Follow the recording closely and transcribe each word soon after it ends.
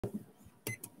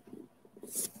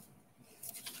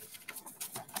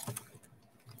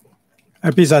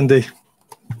Happy Sunday.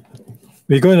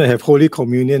 We're going to have Holy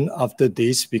Communion after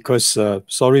this because,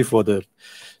 sorry for the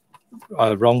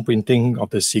wrong printing of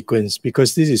the sequence,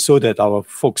 because this is so that our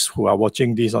folks who are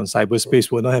watching this on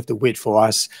cyberspace will not have to wait for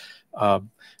us.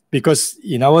 Because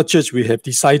in our church, we have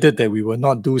decided that we will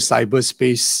not do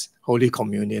cyberspace Holy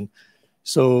Communion.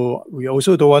 So we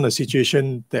also don't want a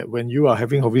situation that when you are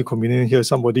having Holy Communion here,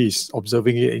 somebody is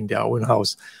observing it in their own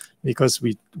house, because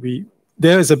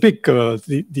there is a big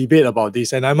debate about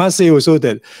this. And I must say also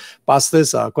that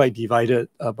pastors are quite divided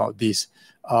about this.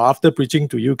 After preaching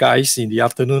to you guys in the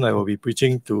afternoon, I will be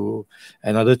preaching to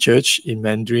another church in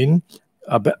Mandarin,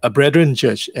 a brethren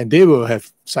church, and they will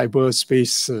have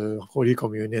cyberspace Holy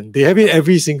Communion. They have it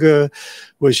every single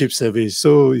worship service.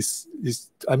 So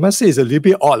I must say it's a little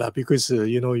bit odd because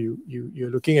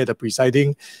you're looking at the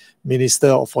presiding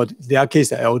minister, or for their case,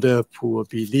 the elder who will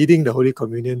be leading the Holy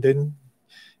Communion, then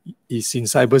is in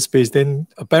cyberspace. Then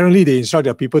apparently they instruct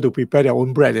their people to prepare their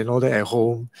own bread and all that at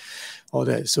home, all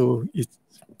that. So it's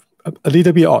a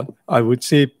little bit odd, I would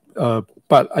say.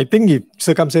 But I think if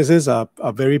circumstances are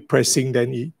very pressing,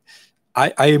 then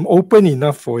I am open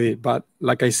enough for it. But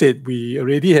like I said, we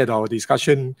already had our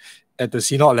discussion at the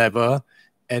synod level,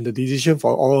 and the decision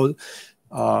for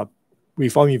all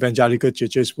Reformed evangelical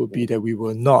churches would be that we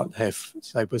will not have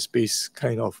cyberspace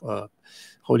kind of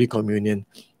Holy Communion.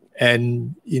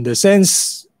 And in the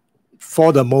sense,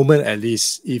 for the moment at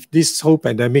least, if this whole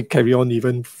pandemic carry on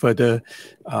even further,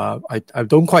 I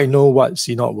don't quite know what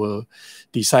synod will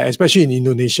decide, especially in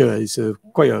Indonesia. It's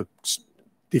quite a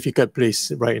difficult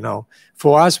place right now.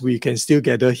 For us, we can still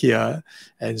gather here,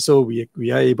 and so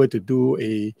we are able to do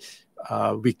a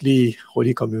weekly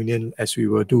Holy Communion as we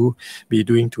will be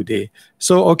doing today.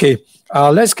 So, okay,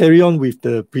 let's carry on with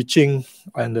the preaching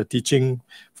and the teaching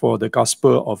for the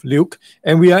Gospel of Luke.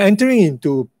 And we are entering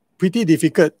into pretty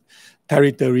difficult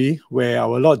territory where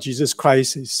our Lord Jesus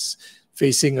Christ is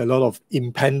facing a lot of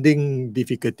impending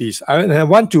difficulties. And I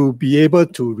want to be able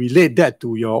to relate that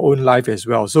to your own life as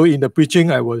well. So in the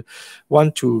preaching, I will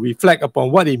want to reflect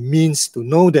upon what it means to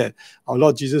know that our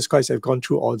Lord Jesus Christ has gone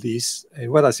through all this,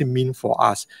 and what does it mean for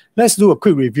us. Let's do a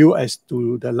quick review as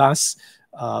to the last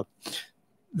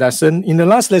lesson. In the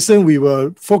last lesson, we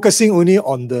were focusing only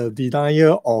on the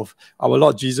denial of our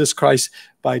Lord Jesus Christ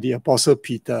by the Apostle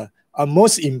Peter, a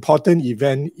most important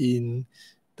event in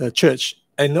the church.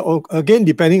 And again,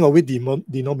 depending on which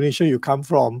denomination you come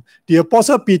from, the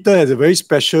Apostle Peter has a very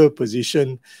special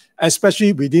position,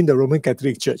 especially within the Roman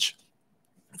Catholic Church.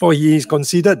 For he is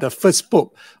considered the first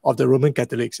pope of the Roman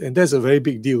Catholics, and that's a very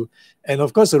big deal. And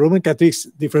of course, the Roman Catholics,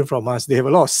 different from us, they have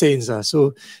a lot of saints.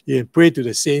 So you pray to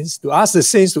the saints, to ask the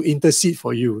saints to intercede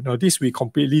for you. Now, this we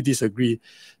completely disagree.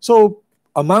 So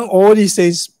among all these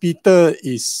saints, Peter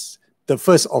is the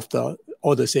first of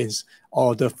all the saints,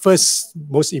 or the first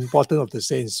most important of the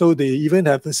saints. So they even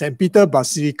have the St. Peter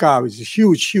Basilica, which is a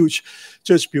huge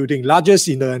church building, largest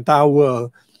in the entire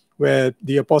world, where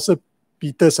the Apostle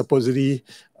Peter supposedly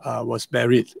was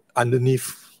buried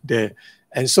underneath there.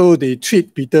 And so they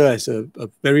treat Peter as a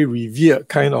very revered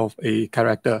kind of a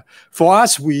character. For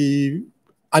us, we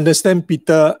understand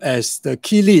Peter as the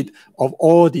key lead of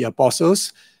all the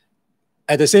apostles.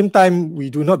 At the same time, we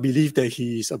do not believe that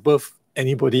he is above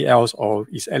anybody else or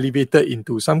is elevated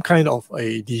into some kind of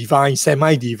a divine,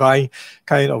 semi-divine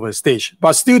kind of a stage.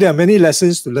 But still, there are many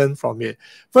lessons to learn from it.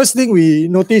 First thing we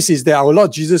notice is that our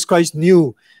Lord Jesus Christ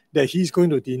knew that he's going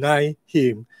to deny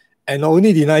him, and not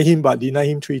only deny him, but deny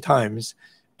him 3 times.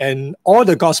 And all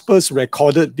the Gospels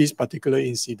recorded this particular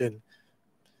incident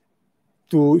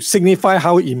to signify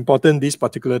how important this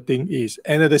particular thing is.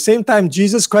 And at the same time,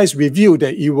 Jesus Christ revealed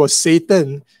that it was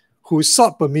Satan who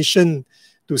sought permission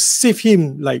to sift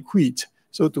him like wheat,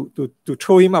 so to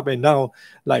throw him up and down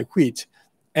like wheat.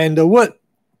 And the word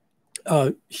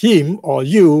him or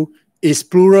you is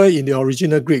plural in the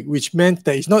original Greek, which meant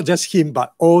that it's not just him,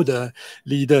 but all the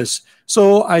leaders.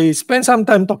 So I spent some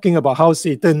time talking about how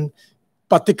Satan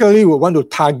particularly would want to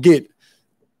target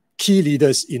key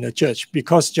leaders in a church,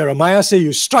 because Jeremiah said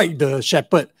you strike the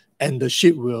shepherd and the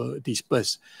sheep will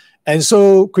disperse. And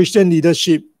so Christian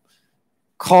leadership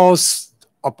calls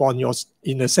upon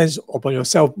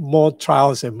yourself more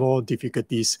trials and more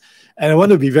difficulties. And I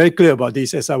want to be very clear about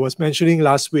this. As I was mentioning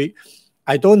last week,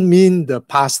 I don't mean the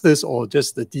pastors or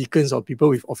just the deacons or people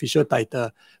with official title,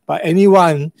 but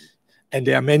anyone, and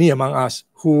there are many among us,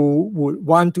 who would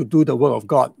want to do the work of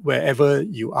God wherever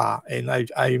you are. And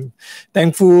I'm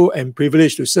thankful and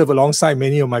privileged to serve alongside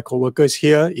many of my co-workers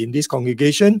here in this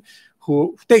congregation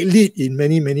who take lead in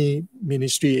many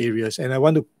ministry areas. And I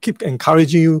want to keep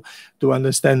encouraging you to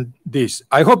understand this.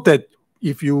 I hope that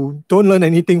if you don't learn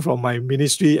anything from my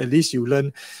ministry, at least you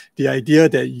learn the idea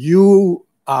that you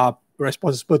are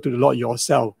responsible to the Lord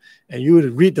yourself, and you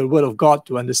read the Word of God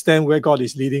to understand where God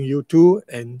is leading you to.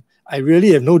 And I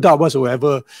really have no doubt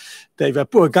whatsoever that if I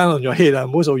put a gun on your head,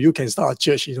 most of you can start a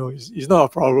church. It's not a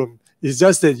problem. It's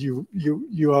just that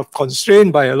you are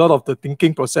constrained by a lot of the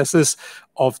thinking processes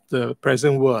of the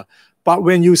present world. But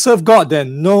when you serve God,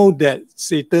 then know that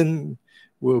Satan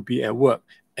will be at work,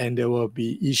 and there will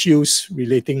be issues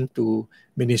relating to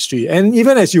ministry. And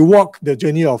even as you walk the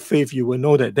journey of faith, you will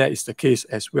know that that is the case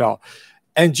as well.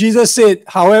 And Jesus said,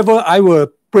 however, I will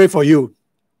pray for you.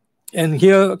 And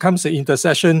here comes the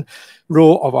intercession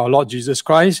role of our Lord Jesus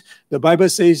Christ. The Bible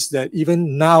says that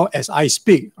even now as I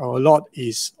speak, our Lord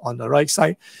is on the right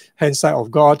side, hand side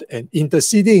of God, and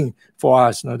interceding for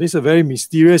us. Now, this is a very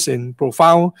mysterious and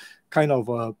profound kind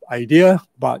of idea,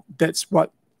 but that's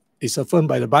what is affirmed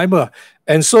by the Bible.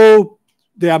 And so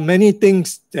there are many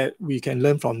things that we can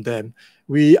learn from them.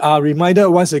 We are reminded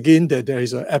once again that there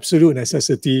is an absolute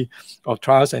necessity of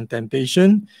trials and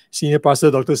temptation. Senior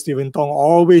Pastor Dr. Stephen Tong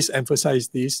always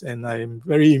emphasized this, and I am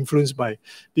very influenced by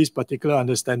this particular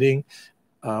understanding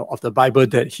of the Bible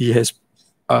that he has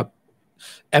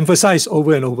emphasized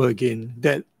over and over again,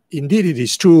 that indeed it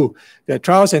is true that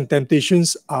trials and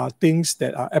temptations are things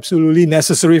that are absolutely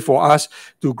necessary for us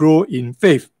to grow in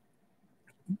faith.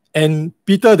 And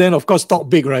Peter then, of course, talked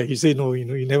big, right? He said, no, it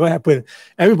never happened.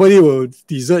 Everybody will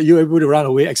desert you. Everybody will run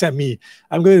away except me.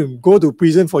 I'm going to go to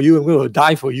prison for you. I'm going to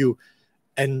die for you.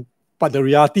 But the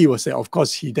reality was that, of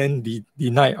course, he then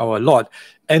denied our Lord.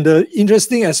 And the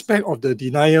interesting aspect of the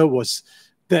denial was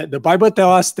that the Bible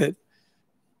tells us that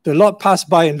the Lord passed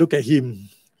by and looked at him.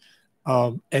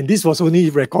 And this was only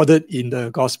recorded in the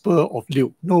Gospel of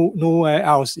Luke. Nowhere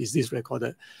else is this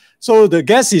recorded. So the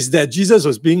guess is that Jesus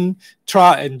was being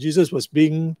tried, and Jesus was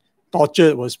being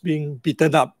tortured, was being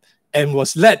beaten up, and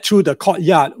was led through the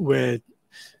courtyard where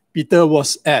Peter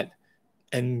was at.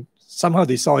 And somehow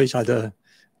they saw each other.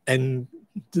 And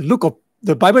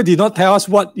the Bible did not tell us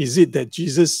what is it that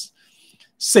Jesus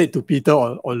said to Peter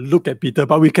or look at Peter,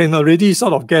 but we can already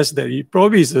sort of guess that it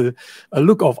probably is a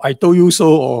look of I told you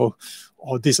so,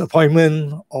 or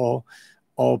disappointment, or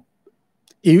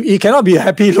it cannot be a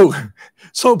happy look.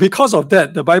 So because of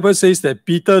that, the Bible says that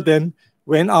Peter then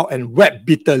went out and wept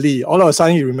bitterly. All of a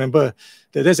sudden, you remember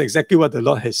that that's exactly what the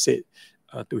Lord has said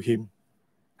to him.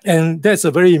 And that's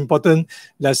a very important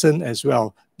lesson as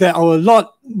well, that our Lord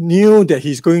knew that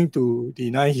he's going to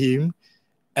deny him,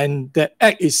 and that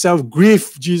act itself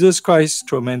grieved Jesus Christ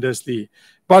tremendously.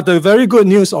 But the very good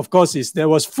news, of course, is there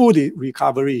was full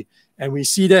recovery. And we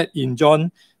see that in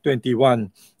John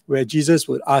 21, where Jesus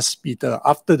would ask Peter,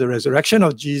 after the resurrection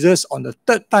of Jesus, on the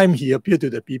third time he appeared to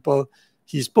the people,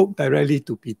 he spoke directly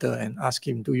to Peter and asked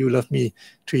him, do you love me?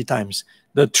 3 times.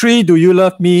 The 3, do you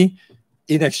love me?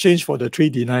 In exchange for the 3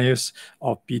 denials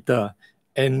of Peter.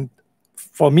 And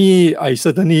for me, I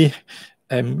certainly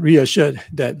am reassured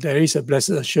that there is a blessed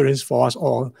assurance for us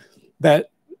all, that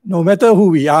no matter who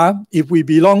we are, if we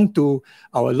belong to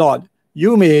our Lord,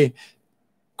 you may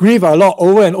grieve our Lord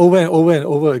over and over and over and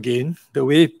over again, the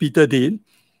way Peter did,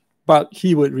 but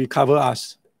he would recover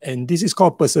us. And this is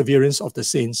called perseverance of the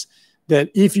saints, that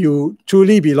if you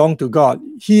truly belong to God,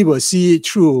 he will see it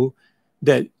through,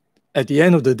 that at the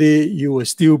end of the day, you will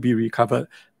still be recovered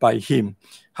by him.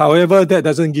 However, that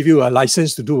doesn't give you a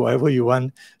license to do whatever you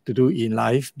want to do in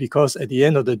life, because at the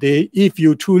end of the day, if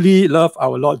you truly love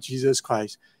our Lord Jesus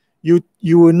Christ, you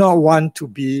will not want to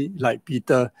be like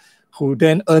Peter, who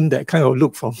then earned that kind of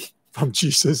look from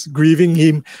Jesus, grieving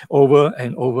him over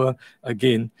and over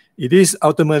again. It is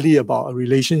ultimately about a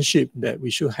relationship that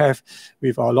we should have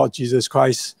with our Lord Jesus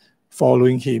Christ,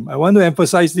 following him. I want to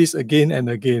emphasize this again and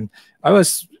again. I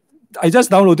just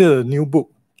downloaded a new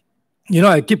book.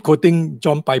 I keep quoting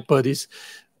John Piper, this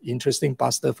interesting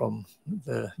pastor from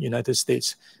the United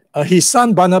States. His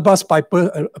son, Barnabas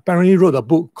Piper, apparently wrote a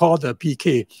book called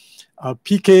PK.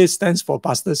 PK stands for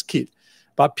Pastor's Kid.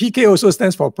 But PK also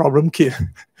stands for problem kid.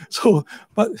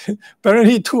 But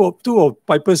apparently two of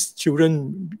Piper's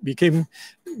children became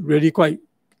really quite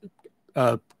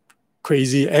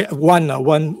crazy.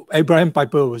 One, Abraham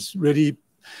Piper, was really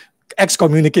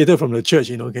excommunicated from the church.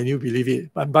 Can you believe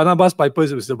it? But Barnabas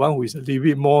Piper was the one who is a little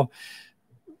bit more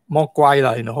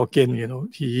kwai in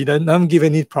Hokkien. He doesn't give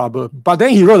any trouble. But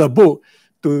then he wrote a book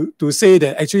to say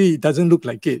that actually it doesn't look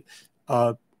like it.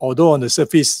 Although on the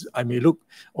surface, I may look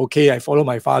okay, I follow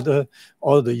my father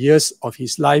all the years of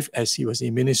his life as he was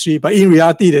in ministry, but in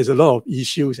reality, there's a lot of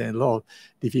issues and a lot of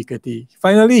difficulty.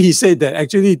 Finally, he said that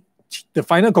actually the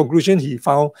final conclusion he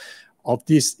found of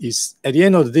this is, at the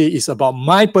end of the day, it's about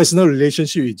my personal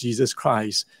relationship with Jesus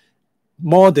Christ,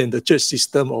 more than the church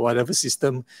system or whatever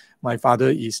system my father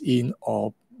is in,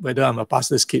 or whether I'm a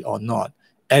pastor's kid or not.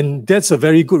 And that's a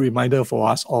very good reminder for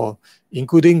us all,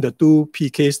 including the two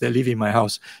PKs that live in my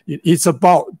house. It's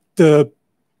about the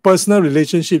personal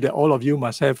relationship that all of you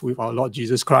must have with our Lord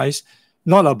Jesus Christ,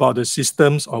 not about the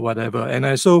systems or whatever.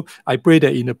 And so I pray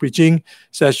that in the preaching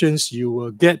sessions, you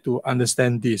will get to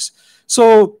understand this.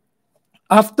 So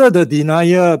after the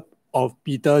denial of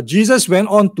Peter, Jesus went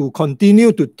on to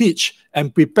continue to teach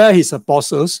and prepare his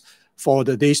apostles for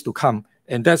the days to come.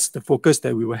 And that's the focus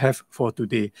that we will have for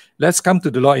today. Let's come to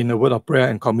the Lord in a word of prayer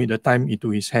and commit the time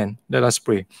into his hand. Let us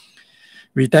pray.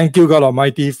 We thank you, God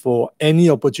Almighty, for any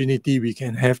opportunity we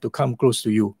can have to come close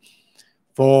to you.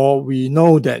 For we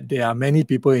know that there are many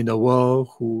people in the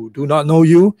world who do not know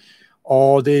you,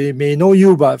 or they may know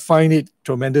you but find it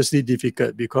tremendously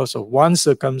difficult because of one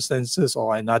circumstances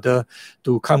or another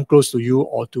to come close to you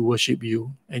or to worship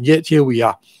you. And yet here we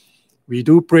are. We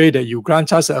do pray that you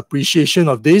grant us an appreciation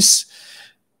of this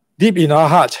deep in our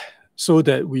heart, so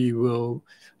that we will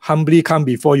humbly come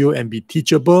before you and be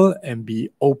teachable and be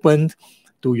open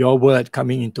to your word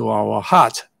coming into our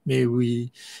heart. May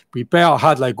we prepare our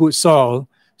heart like good soil,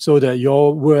 so that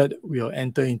your word will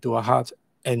enter into our heart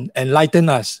and enlighten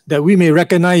us, that we may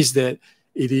recognize that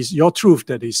it is your truth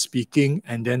that is speaking,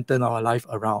 and then turn our life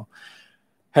around.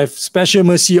 Have special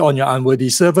mercy on your unworthy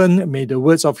servant. May the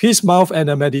words of his mouth and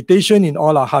the meditation in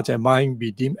all our heart and mind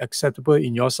be deemed acceptable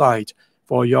in your sight,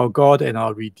 for your God and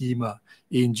our Redeemer.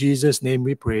 In Jesus' name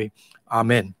we pray.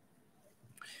 Amen.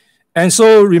 And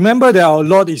so remember that our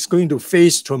Lord is going to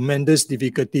face tremendous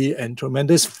difficulty and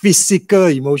tremendous physical,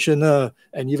 emotional,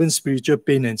 and even spiritual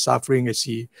pain and suffering as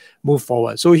he moved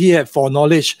forward. So he had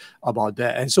foreknowledge about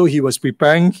that. And so he was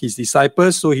preparing his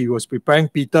disciples. So he was preparing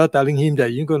Peter, telling him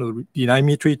that you're going to deny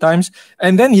me 3 times.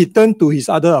 And then he turned to his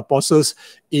other apostles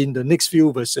in the next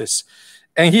few verses.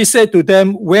 And he said to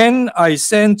them, when I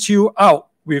sent you out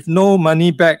with no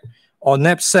money bag or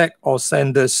knapsack or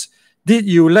sandals, did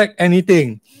you lack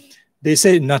anything? They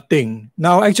said nothing.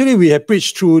 Now, actually, we have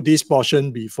preached through this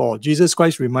portion before. Jesus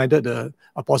Christ reminded the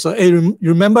apostle, hey,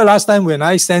 remember last time when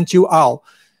I sent you out,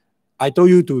 I told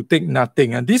you to take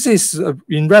nothing. And this is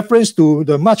in reference to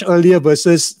the much earlier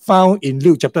verses found in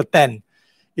Luke chapter 10.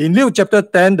 In Luke chapter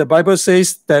 10, the Bible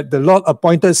says that the Lord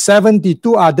appointed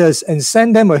 72 others and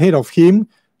sent them ahead of him,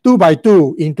 2 by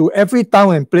 2, into every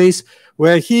town and place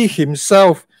where he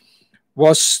himself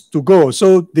was to go.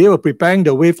 So they were preparing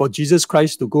the way for Jesus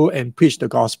Christ to go and preach the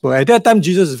gospel. At that time,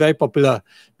 Jesus is very popular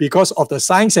because of the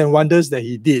signs and wonders that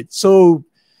he did. So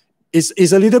it's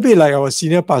a little bit like our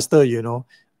senior pastor, you know.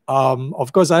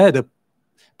 Of course, I had the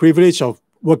privilege of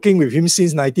working with him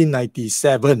since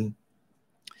 1997.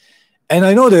 And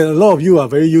I know that a lot of you are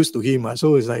very used to him,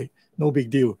 so it's like no big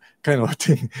deal kind of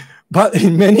thing. But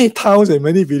in many towns and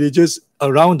many villages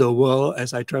around the world,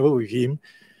 as I travel with him,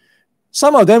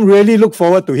 some of them really look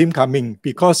forward to him coming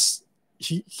because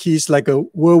he's like a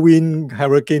whirlwind,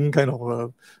 hurricane kind of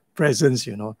a presence,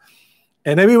 you know.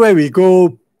 And everywhere we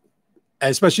go,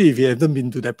 especially if you haven't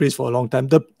been to that place for a long time,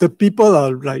 the people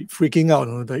are like freaking out.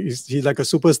 You know? He's like a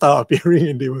superstar appearing,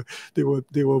 and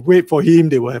they will wait for him.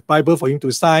 They will have Bible for him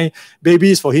to sign,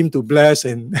 babies for him to bless,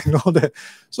 and all that.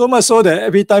 So much so that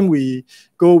every time we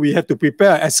go, we have to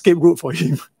prepare an escape route for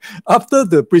him. After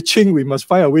the preaching, we must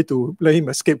find a way to let him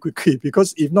escape quickly,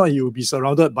 because if not, he will be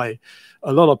surrounded by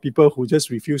a lot of people who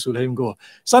just refuse to let him go.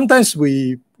 Sometimes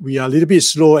we are a little bit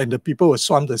slow, and the people will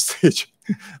swarm the stage.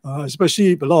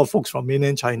 Especially a lot of folks from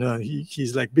mainland China.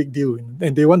 He's like big deal,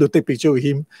 and they want to take picture with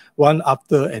him one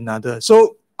after another.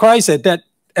 So Christ at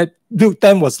Luke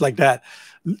 10 was like that,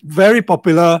 very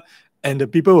popular, and the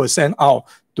people were sent out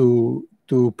to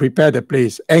prepare the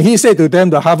place. And he said to them,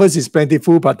 the harvest is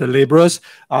plentiful, but the laborers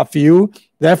are few.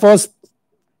 Therefore,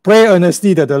 pray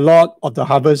earnestly that the Lord of the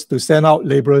harvest to send out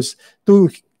laborers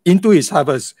into his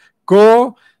harvest.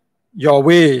 Go your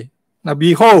way. Now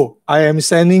behold, I am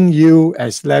sending you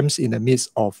as lambs in the midst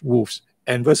of wolves.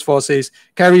 And verse 4 says,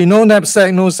 carry no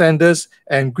knapsack, no sandals,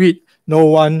 and greet no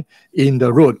one in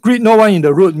the road. Greet no one in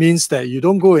the road means that you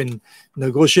don't go and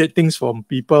negotiate things from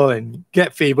people and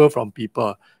get favor from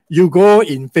people. You go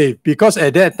in faith, because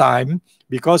at that time,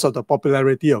 because of the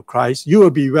popularity of Christ, you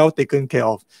will be well taken care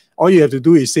of. All you have to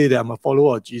do is say that I'm a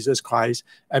follower of Jesus Christ,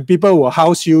 and people will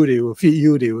house you, they will feed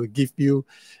you, they will give you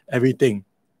everything.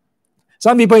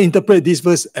 Some people interpret this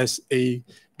verse as a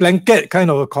blanket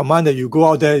kind of a command that you go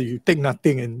out there, you take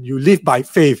nothing, and you live by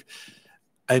faith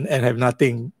and have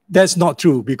nothing. That's not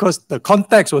true, because the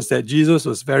context was that Jesus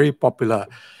was very popular.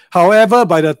 However,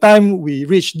 by the time we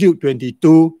reach Luke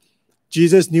 22,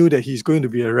 Jesus knew that he's going to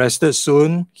be arrested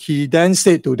soon. He then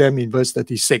said to them in verse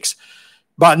 36,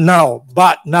 but now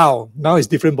it's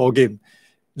different ballgame.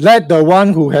 Let the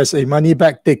one who has a money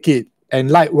bag take it,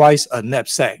 and likewise a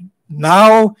knapsack.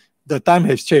 Now the time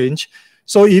has changed.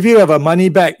 So if you have a money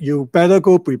bag, you better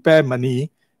go prepare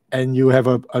money, and you have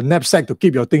a knapsack to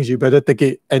keep your things, you better take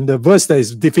it. And the verse that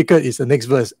is difficult is the next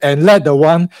verse. And let the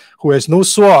one who has no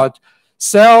sword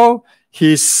sell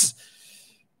his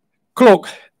cloak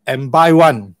and buy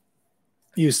one.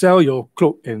 You sell your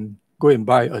cloak and go and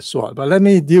buy a sword. But let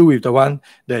me deal with the one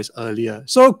that's earlier.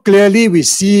 So clearly we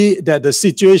see that the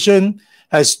situation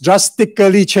has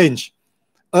drastically changed.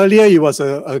 Earlier it was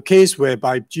a case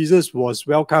whereby Jesus was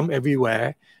welcome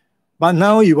everywhere, but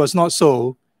now it was not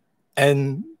so.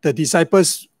 And the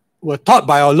disciples were taught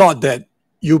by our Lord that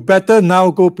you better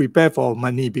now go prepare for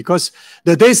money, because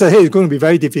the days ahead is going to be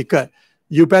very difficult.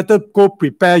 You better go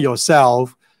prepare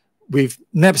yourself with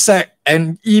knapsack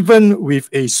and even with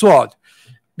a sword,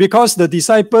 because the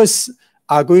disciples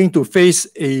are going to face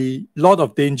a lot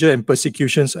of danger and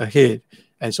persecutions ahead,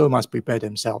 and so must prepare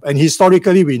themselves. And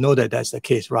historically, we know that that's the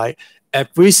case, right?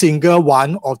 Every single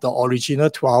one of the original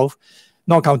 12,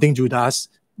 not counting Judas,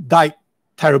 died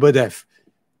terrible death,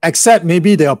 except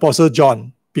maybe the Apostle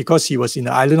John, because he was in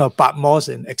the island of Patmos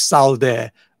and exiled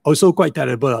there. Also quite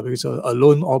terrible, because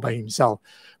alone all by himself.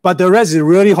 But the rest is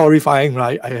really horrifying,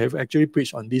 right? I have actually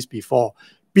preached on this before.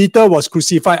 Peter was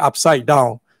crucified upside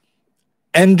down.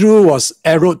 Andrew was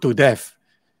arrowed to death.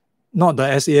 Not the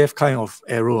SAF kind of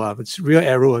arrow, it's real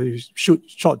arrow, you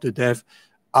shot to death.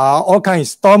 All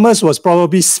kinds. Thomas was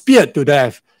probably speared to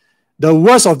death. The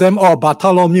worst of them all,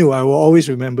 Bartholomew, I will always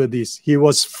remember this. He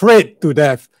was frayed to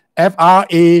death.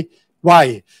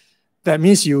 F-R-A-Y. That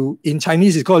means in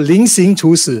Chinese, it's called 菱形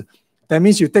处死. That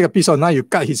means you take a piece of knife, you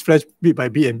cut his flesh bit by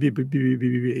bit and bit.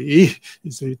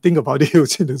 So you think about it,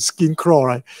 it's in the skin crawl,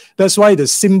 right? That's why the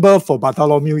symbol for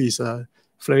Bartholomew is a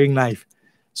flaring knife.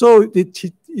 So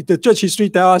the church history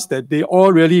tells us that they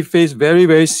all really face very,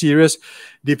 very serious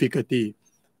difficulty.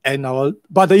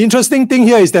 But the interesting thing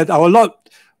here is that our Lord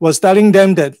was telling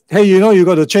them that, hey, you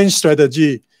got to change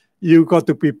strategy. You got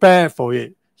to prepare for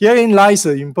it. Herein lies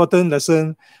an important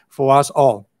lesson for us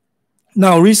all.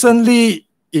 Now, recently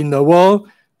in the world,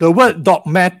 the word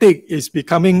dogmatic is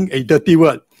becoming a dirty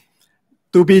word.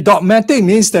 To be dogmatic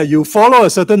means that you follow a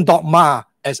certain dogma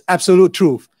as absolute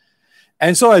truth.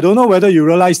 And so I don't know whether you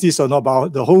realize this or not, but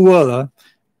the whole world,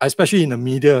 especially in the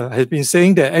media, has been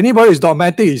saying that anybody who is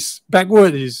dogmatic is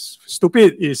backward, is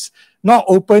stupid, is not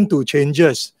open to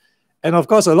changes. And of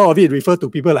course, a lot of it refers to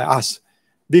people like us.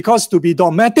 Because to be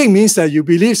dogmatic means that you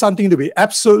believe something to be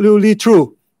absolutely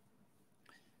true.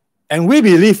 And we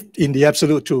believe in the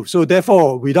absolute truth. So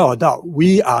therefore, without a doubt,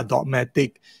 we are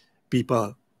dogmatic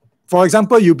people. For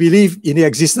example, you believe in the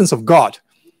existence of God.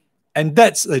 And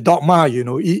that's a dogma,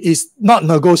 it is not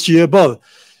negotiable.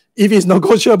 If it's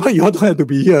negotiable, you don't have to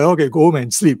be here. Okay, go home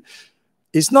and sleep.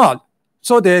 It's not.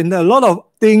 So there are a lot of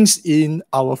things in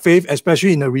our faith,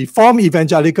 especially in the Reformed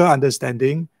evangelical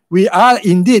understanding. We are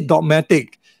indeed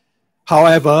dogmatic.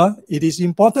 However, it is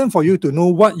important for you to know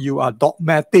what you are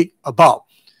dogmatic about.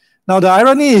 Now, the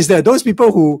irony is that those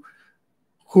people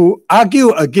who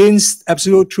argue against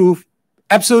absolute truth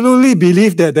absolutely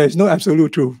believe that there is no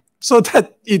absolute truth. So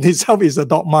that in itself is a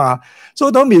dogma. So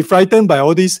don't be frightened by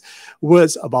all these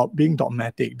words about being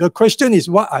dogmatic. The question is,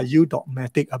 what are you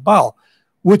dogmatic about?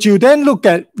 Would you then look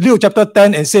at Luke chapter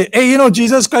 10 and say, hey,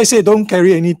 Jesus Christ said don't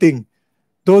carry anything.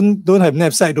 Don't have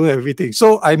knapsack, don't have everything.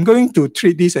 So I'm going to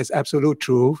treat this as absolute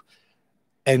truth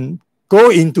and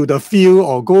go into the field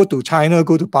or go to China,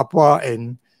 go to Papua,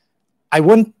 and I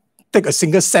won't take a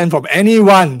single cent from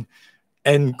anyone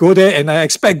and go there and I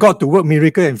expect God to work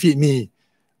miracle and feed me.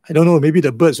 I don't know, maybe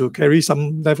the birds will carry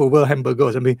some leftover hamburger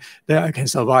or something, then I can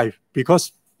survive.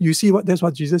 Because you see, that's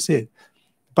what Jesus said.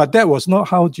 But that was not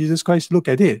how Jesus Christ looked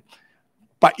at it.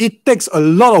 But it takes a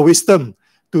lot of wisdom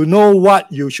to know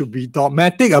what you should be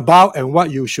dogmatic about and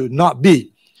what you should not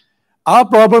be. Our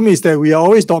problem is that we are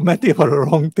always dogmatic about the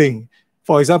wrong thing.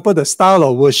 For example, the style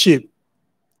of worship.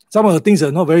 Some of the things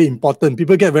are not very important.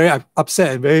 People get very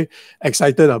upset and very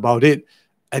excited about it.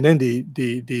 And then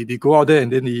they go out there and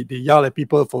then they yell at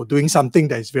people for doing something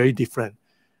that is very different.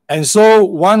 And so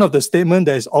one of the statements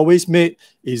that is always made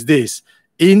is this: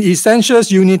 in essentials,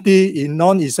 unity; in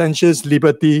non-essentials,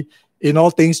 liberty; in all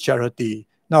things, charity.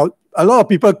 Now, a lot of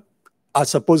people are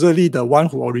supposedly the one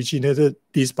who originated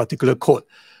this particular quote,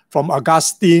 from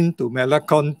Augustine to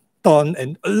Melanchthon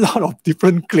and a lot of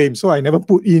different claims. So I never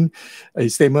put in a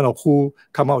statement of who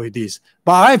come out with this.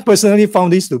 But I personally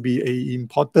found this to be an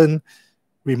important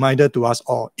reminder to us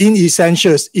all. In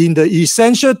essentials, in the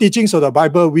essential teachings of the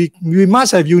Bible, we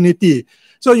must have unity.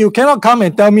 So you cannot come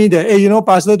and tell me that, hey,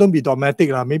 Pastor, don't be dogmatic.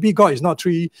 Maybe God is not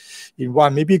 3 in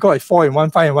 1. Maybe God is 4 in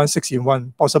 1, 5 in 1, 6 in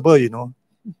 1. Possible,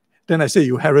 Then I say,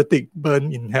 you heretic,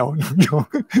 burn in hell.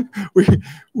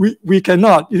 we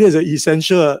cannot. It is an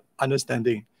essential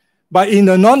understanding. But in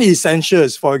the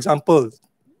non-essentials, for example,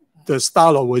 the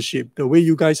style of worship, the way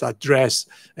you guys are dressed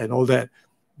and all that,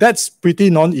 that's pretty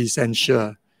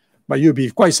non-essential. But you'll be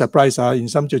quite surprised. In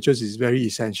some churches, it's very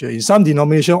essential. In some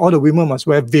denominations, all the women must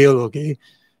wear veil, okay?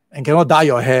 And cannot dye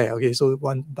your hair, okay? So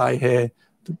one dye hair,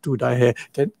 two dye hair.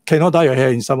 Cannot dye your hair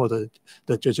in some of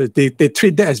the churches. They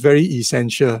treat that as very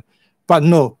essential. But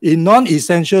no, in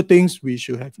non-essential things, we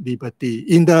should have liberty.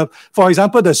 For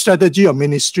example, the strategy of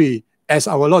ministry, as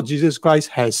our Lord Jesus Christ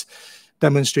has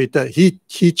demonstrated,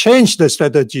 he changed the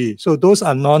strategy. So those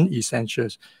are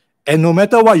non-essentials. And no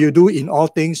matter what you do, in all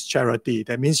things, charity.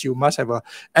 That means you must have an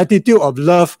attitude of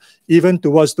love even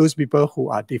towards those people who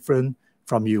are different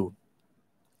from you.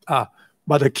 But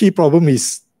the key problem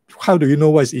is, how do you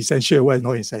know what is essential and what is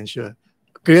not essential?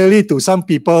 Clearly, to some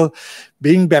people,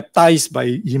 being baptized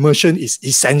by immersion is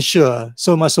essential,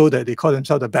 so much so that they call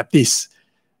themselves the Baptists.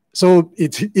 So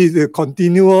it is a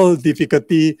continual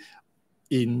difficulty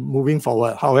in moving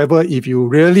forward. However, if you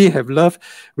really have love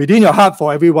within your heart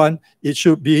for everyone, it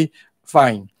should be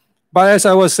fine. But as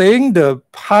I was saying, the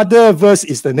harder verse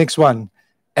is the next one.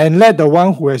 And let the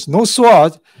one who has no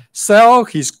sword sell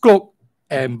his cloak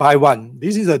and buy one.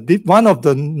 This is one of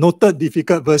the noted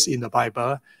difficult verse in the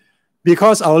Bible,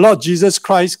 because our Lord Jesus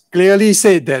Christ clearly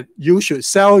said that you should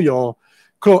sell your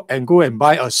cloak and go and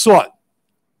buy a sword.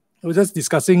 I was just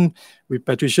discussing with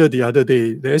Patricia the other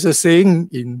day. There's a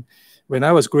saying when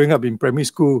I was growing up in primary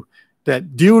school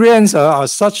that durians are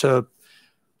such a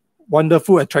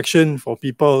wonderful attraction for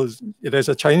people. There's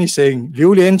a Chinese saying,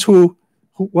 榴莲出,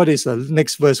 what is the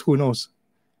next verse? Who knows?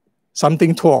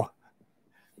 Something 脱.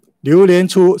 榴莲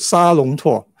出沙龙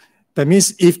脱. That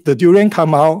means if the durian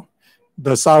come out,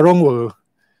 the sarong will,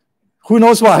 who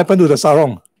knows what happened to the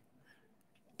sarong?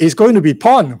 It's going to be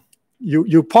pawned.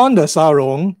 You pawn the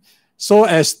sarong so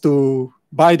as to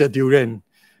buy the durian,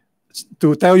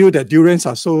 to tell you that durians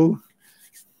are so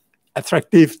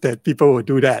attractive that people will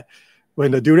do that.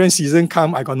 When the durian season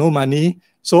comes, I got no money,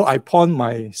 so I pawn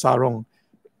my sarong.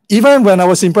 Even when I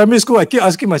was in primary school, I keep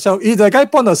asking myself, if the guy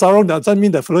pawn the sarong, doesn't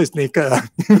mean the fellow is naked.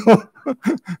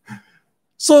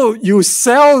 So you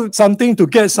sell something to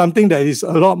get something that is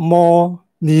a lot more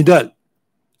needed,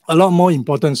 a lot more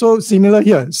important. So similar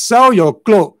here, sell your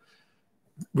cloak,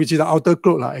 which is the outer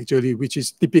cloak actually, which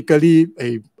is typically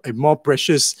a more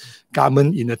precious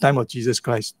garment in the time of Jesus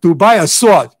Christ, to buy a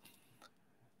sword.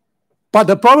 But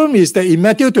the problem is that in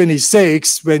Matthew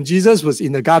 26, when Jesus was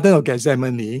in the Garden of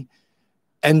Gethsemane,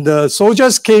 and the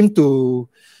soldiers came to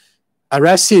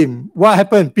arrest him, what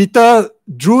happened? Peter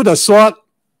drew the sword,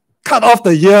 cut off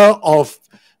the ear of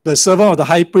the servant of the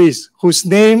high priest, whose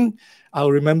name I'll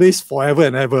remember is forever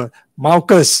and ever,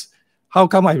 Malchus. How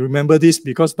come I remember this?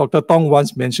 Because Dr. Tong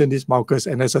once mentioned this Malchus,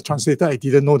 and as a translator, I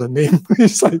didn't know the name.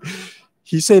 It's like,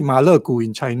 he said Maleku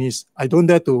in Chinese. I don't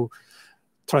dare to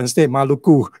translate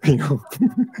Maluku.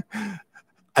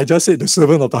 I just said the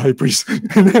servant of the high priest.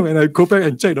 And then when I go back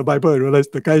and check the Bible, I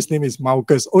realized the guy's name is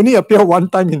Malchus. Only appeared one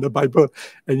time in the Bible,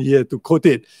 and he had to quote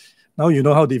it. Now you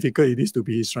know how difficult it is to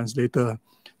be his translator.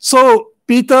 So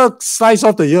Peter sliced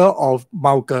off the ear of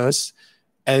Malchus,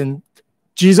 and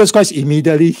Jesus Christ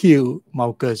immediately healed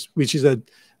Malchus, which is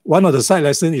one of the side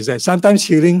lessons is that sometimes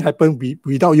healing happens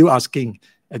without you asking.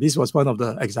 And this was one of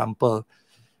the examples.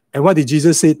 And what did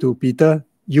Jesus say to Peter?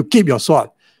 You keep your sword.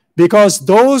 Because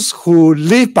those who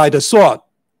live by the sword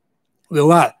will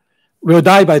what? Will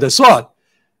die by the sword.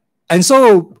 And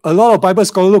so a lot of Bible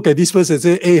scholars look at this verse and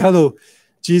say, hey, hello,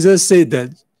 Jesus said that,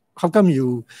 how come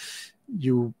you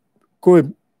go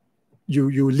and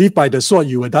you live by the sword,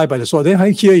 you will die by the sword.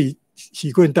 Then here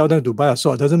he go and tell them to buy a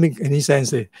sword. Doesn't make any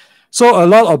sense. So a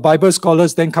lot of Bible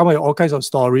scholars then come up with all kinds of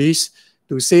stories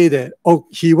to say that, oh,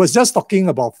 he was just talking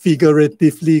about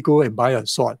figuratively go and buy a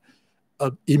sword,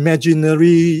 an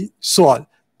imaginary sword.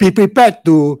 Be prepared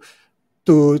to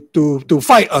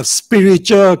fight a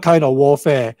spiritual kind of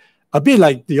warfare. A bit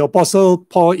like the Apostle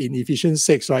Paul in Ephesians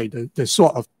 6, right? The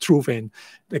sword of truth and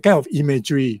the kind of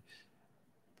imagery.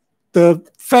 The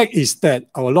fact is that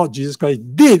our Lord Jesus Christ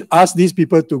did ask these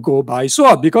people to go buy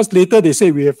sword, because later they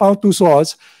say, we have found 2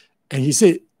 swords, and he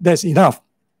said, that's enough.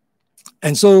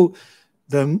 And so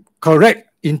the correct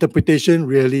interpretation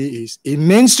really is, in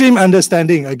mainstream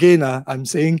understanding, again, I'm not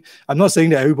saying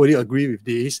that everybody agree with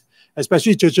this,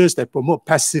 especially churches that promote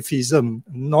pacifism,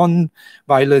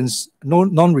 non-violence,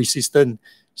 non-resistance.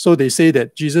 So they say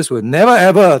that Jesus will never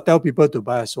ever tell people to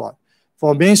buy a sword.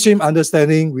 For mainstream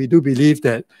understanding, we do believe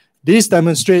that this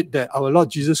demonstrates that our Lord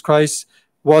Jesus Christ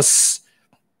was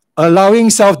allowing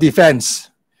self-defense,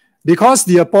 because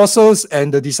the apostles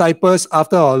and the disciples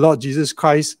after our Lord Jesus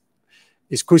Christ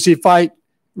is crucified,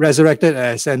 resurrected,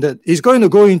 and ascended, is going to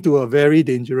go into a very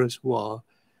dangerous war,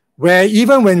 where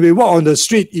even when we walk on the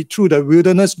street through the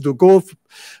wilderness to go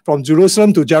from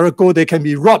Jerusalem to Jericho, they can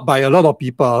be robbed by a lot of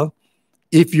people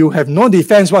if you have no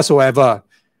defense whatsoever.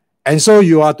 And so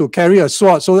you are to carry a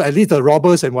sword, so at least the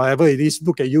robbers and whatever it is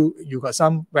look at you, you got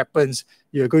some weapons,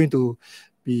 you're going to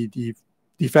be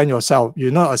defend yourself.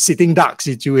 You're not a sitting duck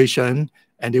situation,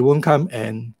 and they won't come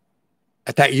and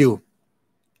attack you.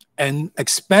 And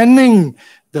expanding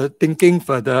the thinking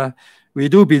further, we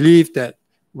do believe that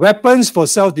weapons for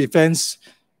self-defense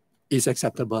is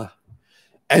acceptable.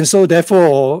 And so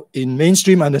therefore, in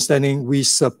mainstream understanding, we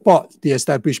support the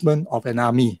establishment of an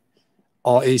army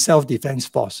or a self-defense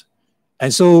force.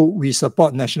 And so we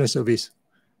support national service.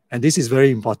 And this is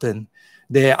very important.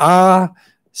 There are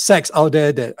sects out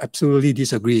there that absolutely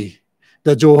disagree.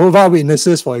 The Jehovah's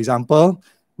Witnesses, for example,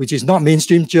 which is not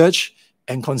mainstream church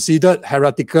and considered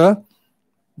heretical,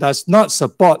 does not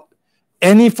support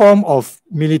any form of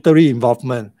military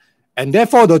involvement. And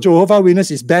therefore, the Jehovah's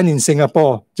Witness is banned in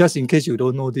Singapore, just in case you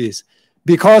don't know this,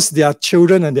 because their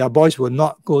children and their boys will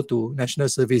not go to national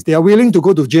service. They are willing to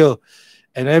go to jail.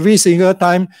 And every single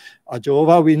time a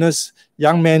Jehovah's Witness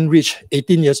young man reach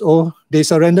 18 years old, they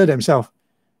surrender themselves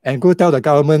and go tell the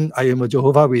government, I am a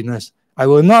Jehovah's Witness. I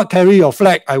will not carry your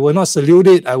flag. I will not salute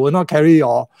it. I will not carry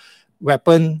your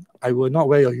weapon. I will not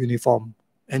wear your uniform.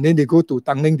 And then they go to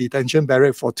Tanglin detention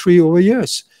barrack for 3 over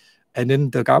years. And then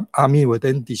the army will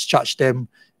then discharge them,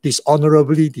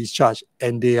 dishonorably discharged.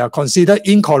 And they are considered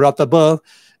incorruptible,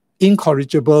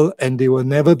 incorrigible, and they will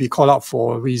never be called out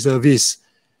for reservists.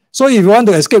 So if you want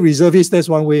to escape reservists, that's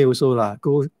one way also.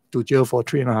 Go to jail for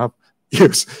 3.5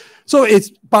 years. So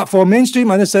but for mainstream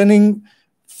understanding,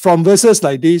 from verses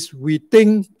like this, we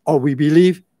think or we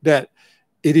believe that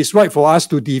it is right for us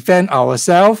to defend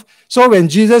ourselves. So when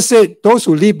Jesus said, those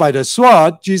who live by the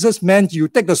sword, Jesus meant you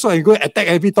take the sword and go attack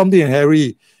every Tom, Dick, and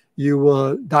Harry, you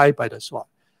will die by the sword.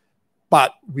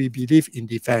 But we believe in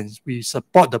defense. We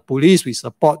support the police, we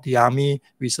support the army,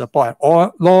 we support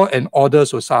law and order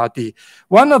society.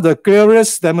 One of the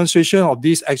clearest demonstrations of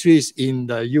this actually is in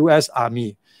the US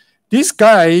Army. This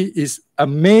guy is a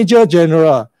major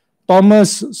general,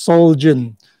 Thomas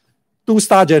Solgen,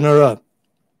 2-star general.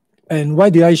 And why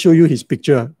did I show you his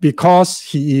picture? Because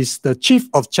he is the chief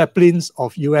of chaplains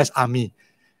of US Army.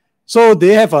 So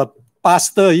they have a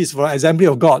pastor, he's for Assembly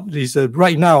of God.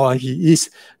 Right now, he is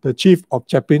the chief of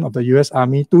chaplain of the US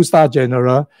Army, 2-star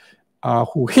general,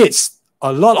 who heads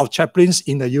a lot of chaplains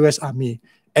in the US Army.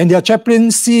 And their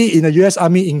chaplaincy in the US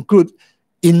Army include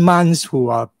imams who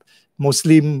are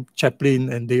Muslim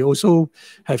chaplain, and they also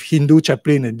have Hindu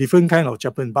chaplain and different kind of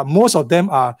chaplain. But most of them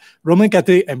are Roman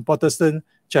Catholic and Protestant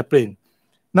chaplain.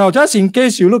 Now, just in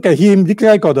case you look at him, this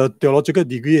guy got a theological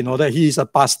degree and all that. He is a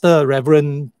pastor,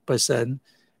 reverend person.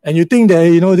 And you think that,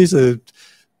 this is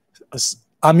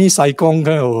a army saikong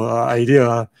kind of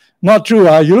idea. Not true.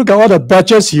 You look at all the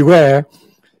badges he wears.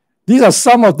 These are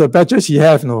some of the badges he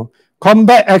has.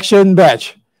 Combat Action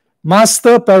Badge,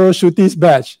 Master Parachutist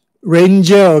Badge,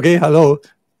 Ranger, okay, hello,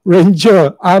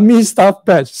 Ranger, Army Staff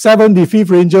Badge, 75th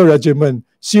Ranger Regiment,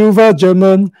 Silver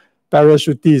German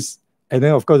Parachutist, and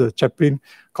then, of course, the Chaplain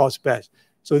Corps Badge.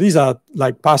 So these are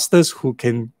like pastors who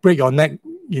can break your neck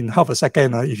in half a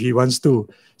second if he wants to.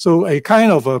 So a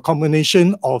kind of a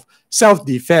combination of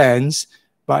self-defense,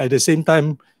 but at the same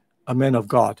time, a man of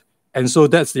God. And so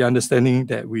that's the understanding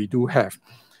that we do have.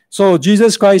 So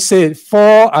Jesus Christ said,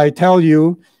 "For I tell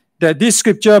you that this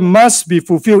scripture must be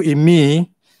fulfilled in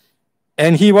me,"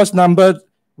 and he was numbered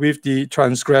with the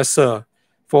transgressor.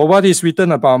 For what is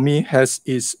written about me has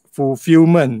its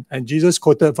fulfillment. And Jesus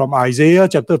quoted from Isaiah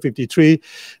chapter 53,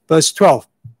 verse 12.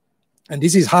 And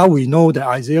this is how we know that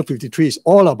Isaiah 53 is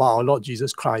all about our Lord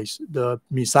Jesus Christ, the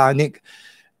Messianic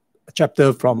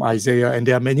chapter from Isaiah. And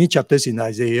there are many chapters in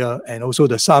Isaiah and also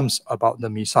the Psalms about the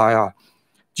Messiah.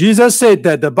 Jesus said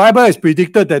that the Bible has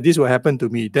predicted that this will happen to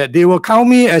me, that they will count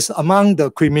me as among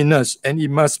the criminals, and it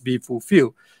must be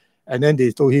fulfilled. And then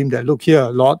they told him that, look here,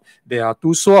 Lord, there are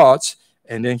 2 swords.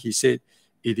 And then he said,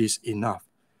 it is enough.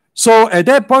 So at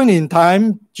that point in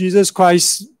time, Jesus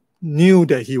Christ knew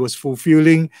that he was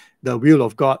fulfilling the will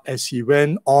of God as he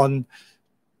went on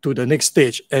to the next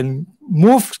stage and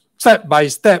moved step by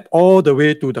step all the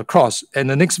way to the cross. And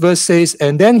the next verse says,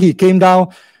 and then he came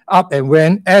down up and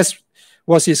went, as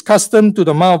was his custom, to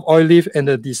the Mount of Olives, and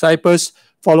the disciples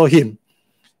followed him.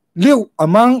 Luke,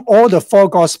 among all the four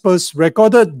Gospels,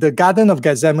 recorded the Garden of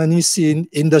Gethsemane scene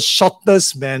in the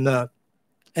shortest manner,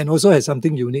 and also has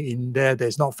something unique in there that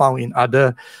is not found in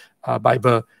other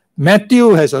Bible. Matthew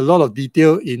has a lot of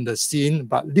detail in the scene,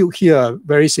 but Luke here,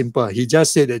 very simple. He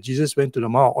just said that Jesus went to the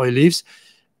Mount of Olives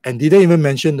and didn't even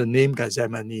mention the name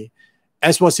Gethsemane.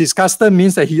 As was his custom,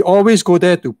 means that he always go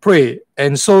there to pray.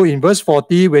 And so in verse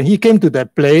 40, when he came to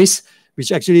that place,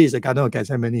 which actually is the Garden of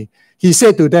Gethsemane, he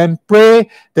said to them, "Pray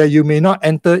that you may not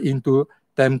enter into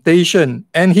temptation."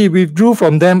 And he withdrew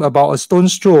from them about a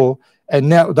stone's throw and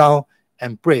knelt down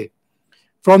and prayed.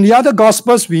 From the other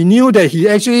Gospels, we knew that he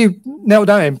actually knelt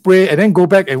down and prayed and then go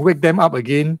back and wake them up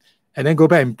again, and then go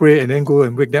back and pray and then go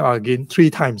and wake them up again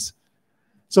 3 times.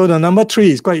 So the number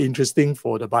 3 is quite interesting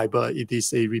for the Bible. It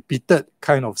is a repeated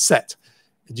kind of set.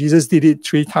 Jesus did it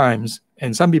 3 times,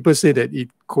 and some people say that it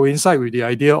coincides with the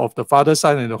idea of the Father,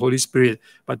 Son, and the Holy Spirit,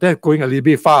 but that's going a little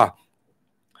bit far.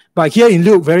 But here in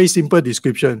Luke, very simple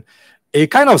description, a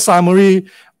kind of summary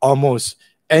almost.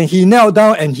 And he knelt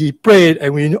down and he prayed,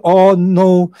 and we all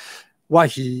know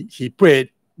what he prayed.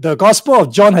 The Gospel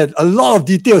of John had a lot of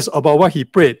details about what he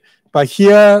prayed, but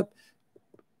here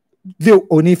Luke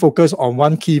only focused on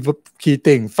one key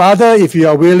thing. "Father, if you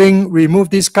are willing, remove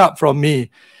this cup from me.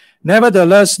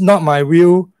 Nevertheless, not my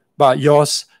will, but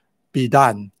yours be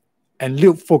done." And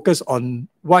Luke focused on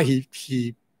what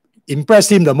he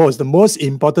impressed him the most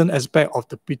important aspect of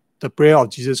the prayer of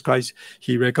Jesus Christ.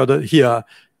 He recorded here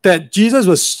that Jesus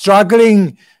was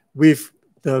struggling with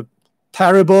the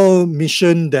terrible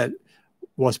mission that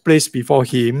was placed before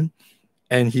him,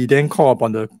 and he then called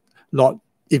upon the Lord,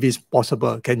 "If it's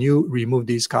possible, can you remove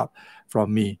this cup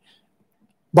from me?"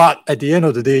 But at the end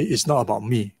of the day, it's not about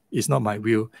me. It's not my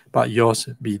will, but yours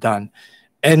be done.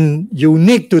 And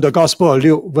unique to the Gospel of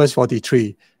Luke, verse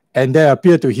 43, "And there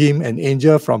appeared to him an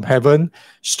angel from heaven,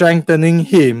 strengthening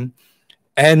him,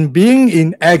 and being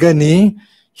in agony,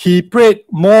 he prayed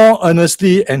more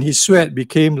earnestly, and his sweat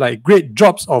became like great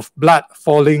drops of blood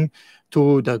falling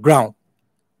to the ground."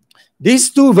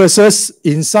 These 2 verses,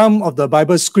 in some of the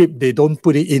Bible script, they don't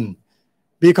put it in,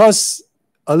 because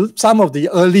some of the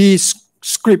early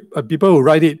script people who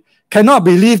write it cannot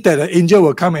believe that an angel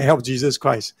will come and help Jesus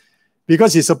Christ,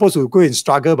 because he's supposed to go and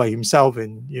struggle by himself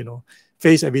and,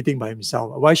 face everything by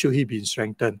himself. Why should he be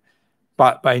strengthened?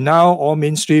 But by now, all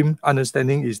mainstream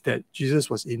understanding is that Jesus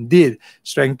was indeed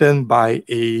strengthened by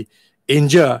an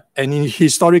angel. And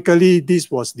historically,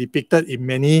 this was depicted in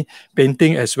many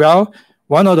paintings as well.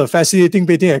 One of the fascinating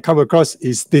paintings I come across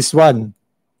is this one.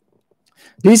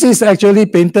 This is actually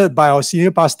painted by our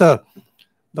senior pastor,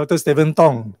 Dr. Stephen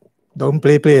Tong. Don't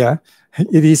play.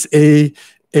 It is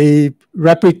a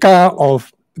replica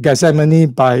of Gethsemane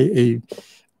by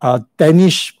a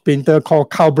Danish painter called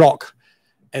Carl Bloch.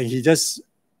 And he just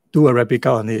do a replica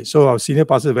on it. So our senior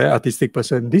pastor is a very artistic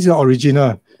person. This is the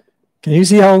original. Can you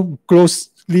see how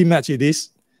closely matched it is?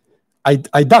 I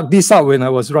dug this out when I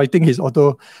was writing his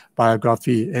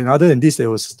autobiography. And other than this, there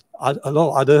was a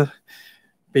lot of other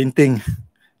painting.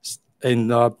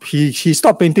 And he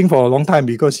stopped painting for a long time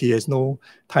because he has no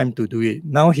time to do it.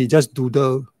 Now he just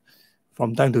doodle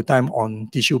from time to time on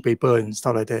tissue paper and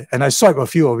stuff like that. And I swipe a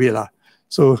few of it.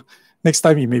 So next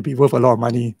time it may be worth a lot of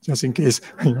money, just in case.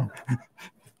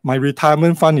 My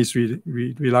retirement fund is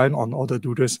relying on all the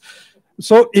doodles.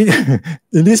 So in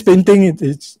this painting,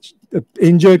 the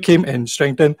angel came and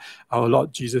strengthened our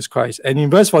Lord Jesus Christ. And in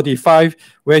verse 45,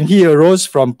 when he arose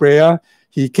from prayer,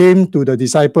 he came to the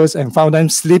disciples and found them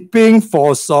sleeping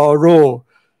for sorrow.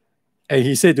 And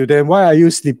he said to them, "Why are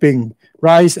you sleeping?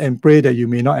 Rise and pray that you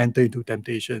may not enter into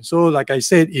temptation." So like I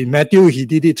said, in Matthew, he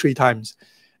did it 3 times.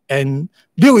 And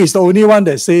Luke is the only one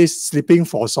that says sleeping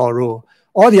for sorrow.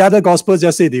 All the other Gospels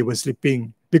just say they were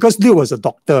sleeping, because Luke was a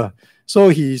doctor. So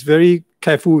he's very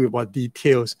careful about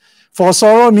details. For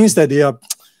sorrow means that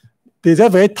they're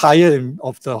very tired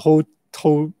of the whole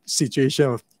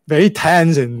situation, very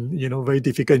tense and very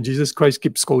difficult. Jesus Christ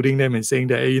keeps scolding them and saying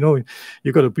that, "Hey,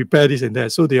 you got to prepare this and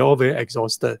that." So they're all very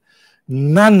exhausted.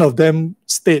 None of them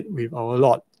stayed with our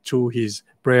Lord through his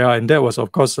prayer, and that was,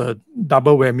 of course, a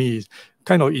double whammy,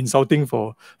 kind of insulting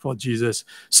for Jesus.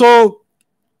 So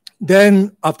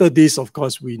then after this, of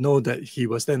course, we know that he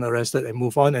was then arrested and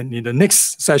moved on. And in the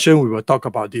next session, we will talk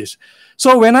about this.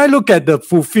 So when I look at the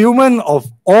fulfillment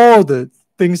of all the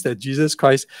things that Jesus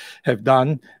Christ have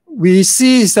done, we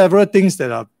see several things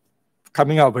that are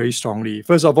coming out very strongly.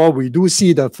 First of all, we do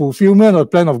see the fulfillment of the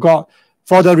plan of God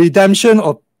for the redemption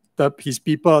of his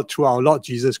people through our Lord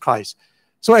Jesus Christ.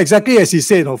 So exactly as he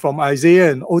said, from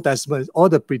Isaiah and Old Testament, all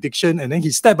the prediction, and then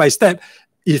he step by step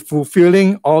is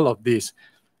fulfilling all of this.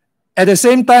 At the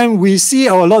same time, we see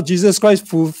our Lord Jesus Christ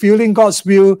fulfilling God's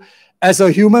will as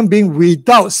a human being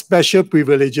without special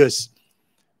privileges.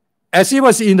 As he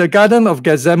was in the Garden of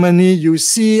Gethsemane, you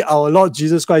see our Lord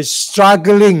Jesus Christ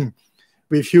struggling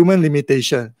with human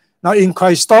limitation. Now, in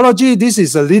Christology, this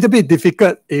is a little bit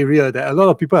difficult area that a lot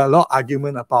of people have a lot of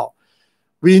argument about.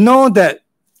 We know that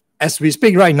as we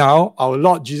speak right now, our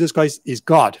Lord Jesus Christ is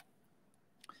God.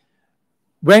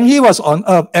 When he was on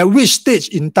earth, at which stage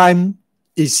in time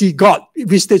is he God?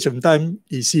 Which stage of time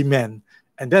is he man?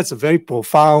 And that's a very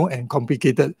profound and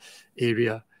complicated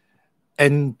area.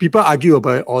 And people argue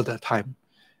about it all the time.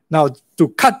 Now, to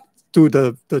cut to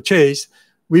the chase,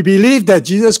 we believe that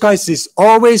Jesus Christ is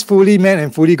always fully man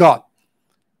and fully God.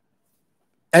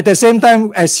 At the same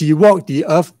time, as he walked the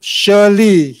earth,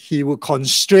 surely he would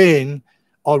constrain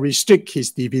or restrict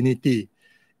his divinity.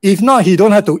 If not, he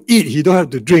don't have to eat, he don't have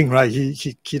to drink, right? He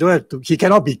don't have to, he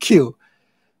cannot be killed.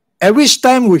 At which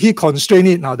time would he constrain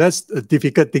it? Now, that's a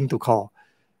difficult thing to call.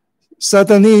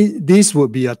 Certainly, this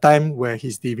would be a time where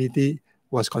his divinity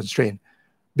was constrained.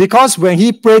 Because when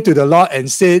he prayed to the Lord and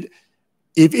said,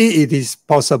 if it is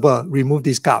possible, remove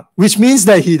this cup, which means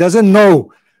that he doesn't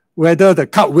know whether the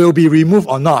cup will be removed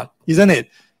or not, isn't it?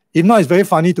 If not, it's very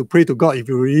funny to pray to God if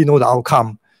you really know the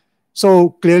outcome. So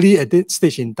clearly at that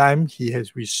stage in time, he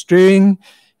has restrained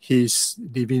his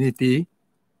divinity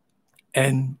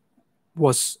and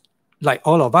was like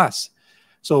all of us.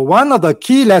 So one of the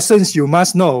key lessons you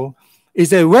must know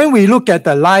is that when we look at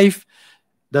the life,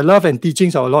 the love and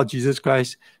teachings of our Lord Jesus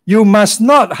Christ, you must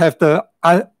not have the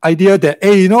idea that,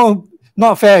 hey,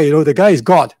 not fair, the guy is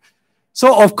God.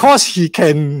 So of course he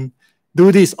can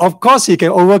do this. Of course he can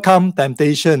overcome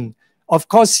temptation. Of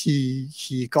course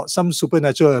he got some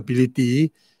supernatural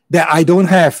ability that I don't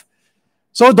have.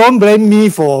 So don't blame me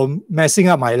for messing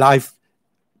up my life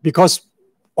because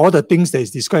all the things that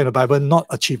is described in the Bible are not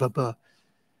achievable.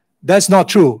 That's not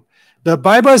true. The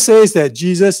Bible says that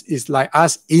Jesus is like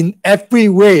us in every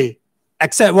way,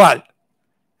 except what?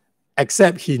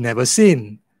 Except he never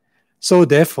sinned. So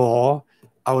therefore,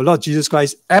 our Lord Jesus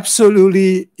Christ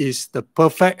absolutely is the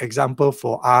perfect example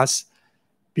for us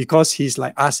because he's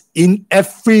like us in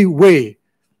every way,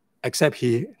 except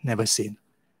he never sinned.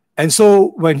 And so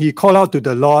when he called out to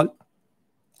the Lord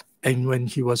and when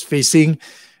he was facing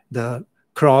the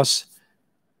cross,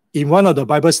 in one of the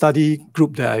Bible study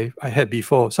group that I had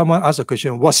before, someone asked a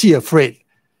question, was he afraid?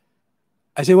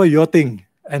 I said, what do you think?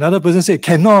 Another person said,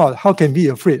 cannot. How can he be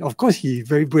afraid? Of course, he's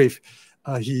very brave.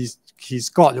 He's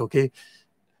God, okay?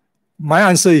 My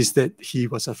answer is that he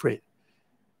was afraid.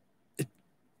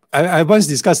 I once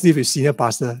discussed this with senior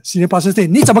pastor. Senior pastor said,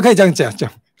 你怎么可以这样讲?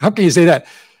 How can you say that?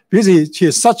 Because he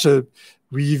has such a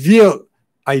revealed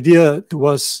idea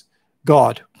towards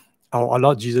God, our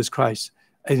Lord Jesus Christ.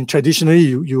 And traditionally,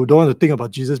 you don't want to think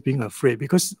about Jesus being afraid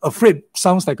because afraid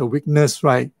sounds like a weakness,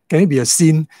 right? Can it be a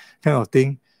sin kind of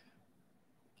thing?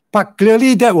 But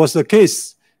clearly that was the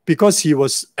case because he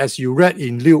was, as you read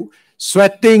in Luke,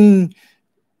 sweating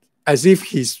as if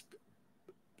he's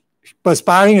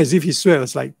perspiring, as if his sweat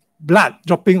was like blood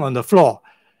dropping on the floor.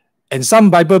 And some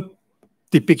Bible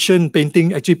depiction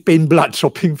painting actually paint blood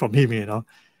dropping from him,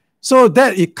 So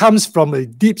that it comes from a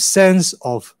deep sense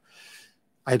of,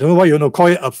 I don't know what you want to call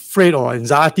it, afraid or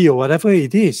anxiety or whatever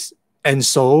it is. And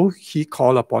so he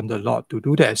called upon the Lord to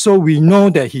do that. So we know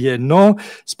that he had no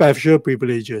special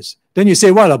privileges. Then you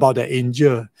say, what about the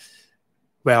angel?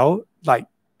 Well, like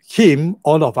him,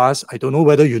 all of us, I don't know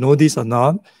whether you know this or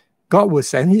not, God will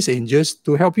send his angels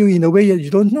to help you in a way that you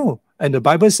don't know. And the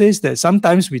Bible says that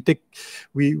sometimes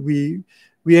we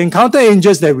encounter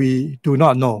angels that we do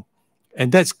not know.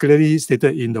 And that's clearly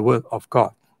stated in the word of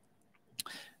God.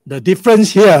 The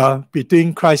difference here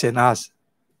between Christ and us,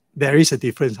 there is a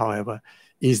difference, however,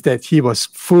 is that he was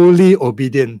fully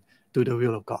obedient to the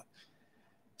will of God.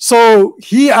 So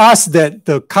he asked that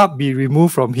the cup be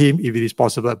removed from him if it is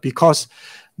possible, because,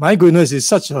 my goodness, it's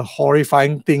such a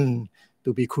horrifying thing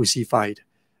to be crucified.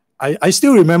 I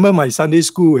still remember my Sunday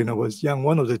school when I was young,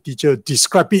 one of the teachers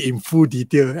described it in full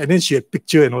detail, and then she had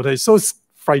picture and all that. It's so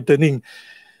frightening.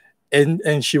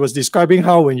 And she was describing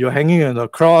how when you're hanging on the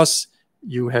cross,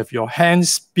 you have your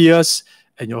hands pierced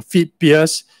and your feet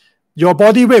pierced. Your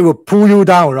body weight will pull you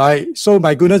down, right? So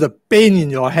my goodness, the pain in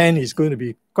your hand is going to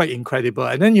be quite incredible.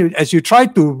 And then as you try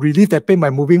to relieve that pain by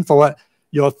moving forward,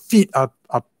 your feet are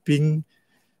being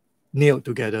nailed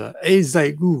together. It's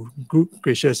like, ooh,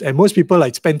 gracious. And most people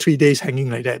spend 3 days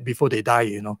hanging like that before they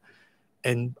die,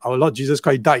 And our Lord Jesus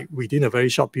Christ died within a very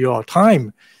short period of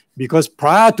time. because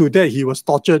prior to that, he was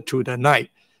tortured through the night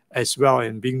as well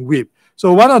and being whipped.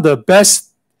 So one of the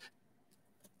best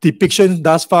depictions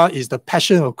thus far is The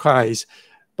Passion of Christ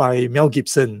by Mel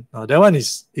Gibson. Now, that one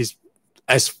is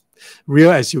as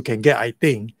real as you can get, I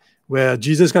think, where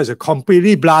Jesus Christ is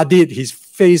completely bloodied, his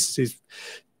face is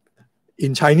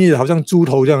in Chinese, 好像猪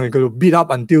头这样, beat up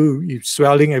until it's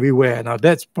swelling everywhere. Now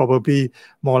that's probably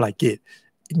more like it.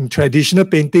 In traditional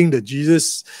painting, the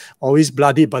Jesus always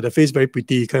bloody, but the face very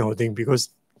pretty kind of thing, because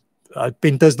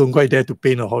painters don't quite dare to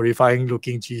paint a horrifying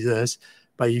looking Jesus.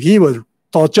 But if he was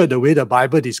tortured the way the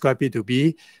Bible described it to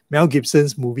be, Mel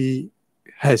Gibson's movie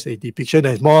has a depiction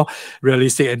that is more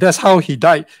realistic, and that's how he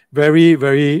died very,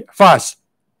 very fast.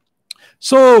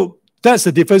 So that's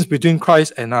the difference between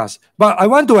Christ and us. But I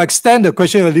want to extend the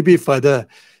question a little bit further.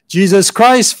 Jesus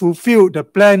Christ fulfilled the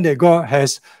plan that God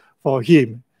has for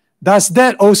him. Does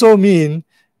that also mean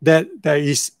that there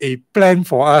is a plan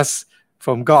for us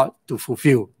from God to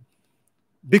fulfill?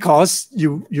 Because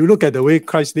you look at the way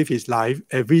Christ lived his life,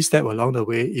 every step along the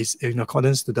way is in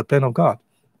accordance to the plan of God.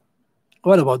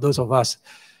 What about those of us,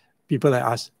 people like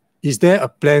us? Is there a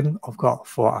plan of God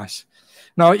for us?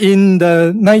 Now, in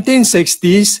the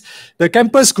 1960s, the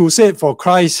Campus Crusade for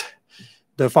Christ,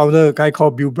 the founder, a guy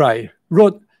called Bill Bright,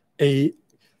 wrote a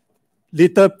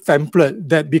little pamphlet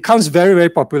that becomes very, very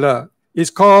popular. It's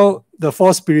called The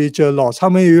Four Spiritual Laws. How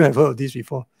many of you have heard of this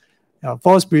before? Yeah,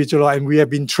 Four Spiritual Laws, and we have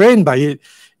been trained by it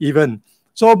even.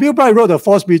 So Bill Bright wrote the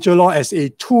Four Spiritual Laws as a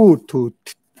tool to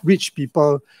reach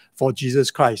people for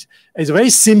Jesus Christ. It's a very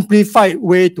simplified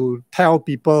way to tell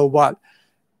people what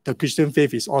the Christian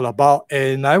faith is all about.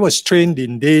 And I was trained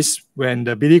in this when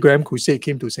the Billy Graham Crusade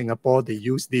came to Singapore. They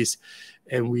used this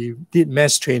and we did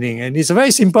mass training. And it's a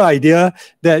very simple idea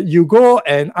that you go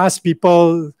and ask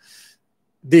people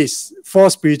this four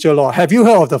spiritual law. Have you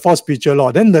heard of the four spiritual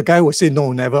law? Then the guy will say,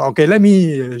 no, never. Okay, let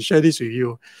me share this with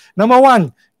you. Number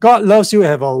one, God loves you,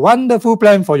 have a wonderful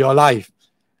plan for your life.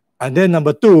 And then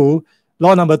number two,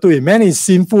 law number two, man is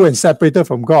sinful and separated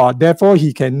from God. Therefore,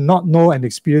 he cannot know and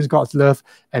experience God's love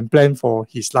and plan for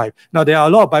his life. Now, there are a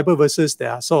lot of Bible verses that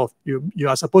are sort of, you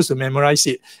are supposed to memorize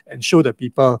it and show the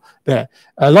people that.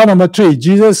 Law number three,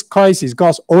 Jesus Christ is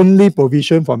God's only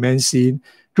provision for man's sin.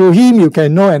 Through him, you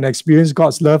can know and experience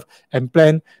God's love and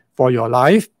plan for your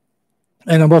life.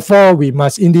 And number four, we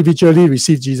must individually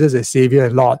receive Jesus as Savior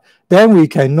and Lord. Then we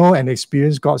can know and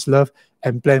experience God's love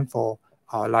and plan for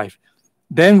our life.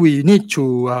 Then we need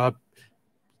to,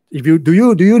 do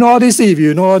you know all this? If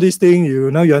you know all these things, you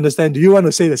understand. Do you want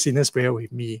to say the sinner's prayer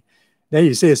with me? Then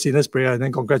you say a sinner's prayer, and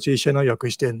then congratulations on your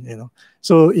Christian.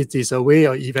 So it is a way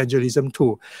of evangelism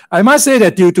too. I must say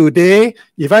that till today,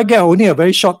 if I get only a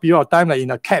very short period of time, like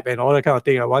in a cab and all that kind of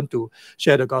thing, I want to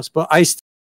share the gospel, I still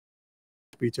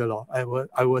spiritual law.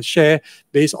 I will share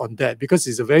based on that, because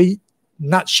it's a very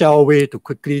nutshell way to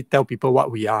quickly tell people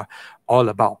what we are all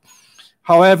about.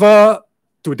 However,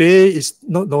 today is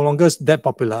no longer that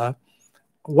popular.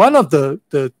 One of the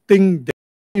things that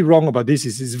is wrong about this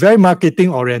is it's very marketing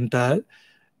oriented,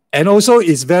 and also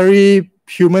it's very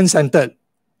human centered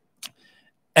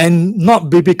and not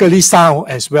biblically sound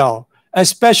as well,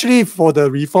 especially for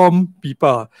the Reformed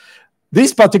people.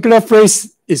 This particular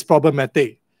phrase is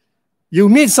problematic. You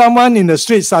meet someone in the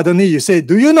street, suddenly you say,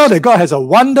 do you know that God has a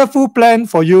wonderful plan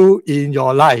for you in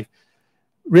your life?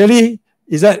 Really?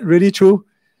 Is that really true?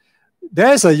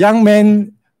 There's a young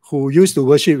man who used to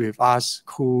worship with us,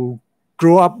 who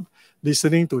grew up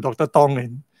listening to Dr. Tong,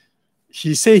 and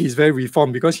he said he's very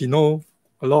reformed because he knows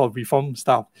a lot of reform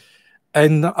stuff.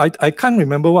 And I can't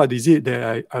remember what is it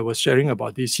that I was sharing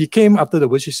about this. He came after the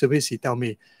worship service, he told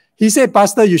me, he said,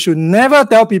 Pastor, you should never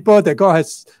tell people that God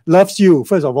loves you,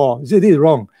 first of all. He said, this is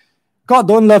wrong. God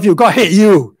don't love you, God hate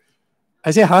you.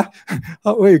 I said, huh?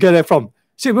 Where you get that from? He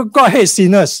said, well, God hates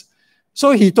sinners.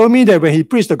 So he told me that when he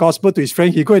preached the gospel to his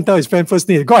friend, he go and tell his friend first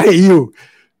thing, God hate you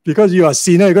because you are a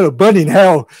sinner, you're going to burn in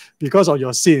hell because of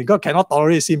your sin. God cannot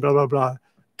tolerate sin, blah, blah, blah.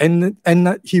 And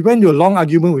he went to a long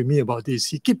argument with me about this.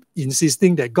 He kept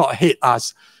insisting that God hate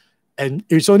us. And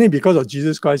it's only because of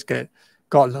Jesus Christ that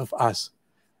God love us.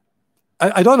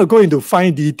 I don't want to go into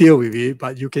fine detail with it,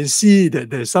 but you can see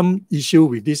that there's some issue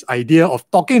with this idea of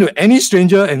talking to any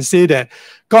stranger and say that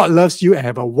God loves you and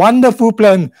have a wonderful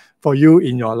plan for you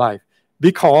in your life.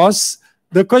 Because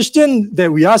the question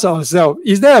that we ask ourselves,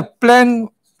 is there a plan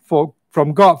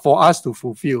from God for us to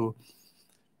fulfill?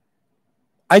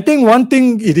 I think one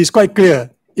thing it is quite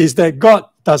clear is that God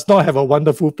does not have a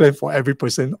wonderful plan for every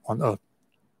person on earth.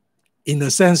 In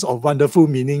the sense of wonderful,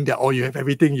 meaning that you have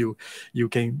everything, you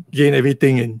can gain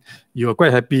everything and you are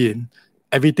quite happy and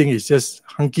everything is just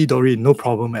hunky-dory, no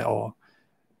problem at all.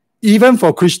 even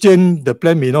for Christian, the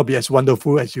plan may not be as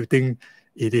wonderful as you think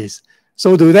it is.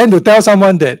 So to tell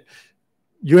someone that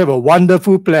you have a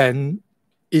wonderful plan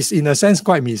is in a sense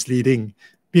quite misleading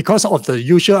because of the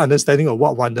usual understanding of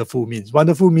what wonderful means.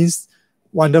 Wonderful means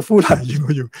wonderful.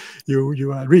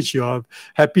 You are rich, you are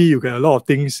happy, you get a lot of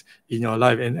things in your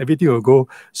life and everything will go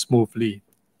smoothly.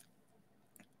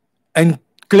 And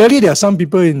clearly there are some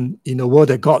people in the world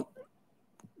that God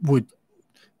would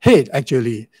hate,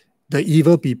 actually. The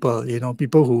evil people,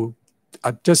 people who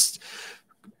are just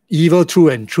evil through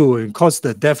and through and cause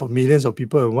the death of millions of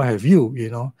people and what have you,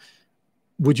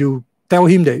 Would you tell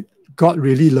him that God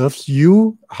really loves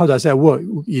you? How does that work?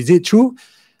 Is it true?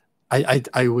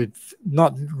 I would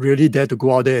not really dare to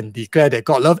go out there and declare that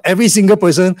God loves every single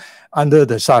person under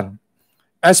the sun,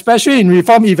 especially in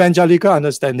Reformed evangelical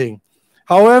understanding.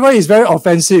 However, it's very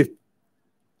offensive.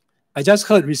 I just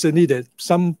heard recently that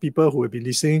some people who have been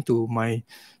listening to my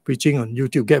preaching on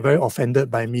YouTube get very offended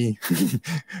by me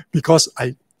because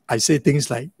I say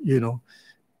things like,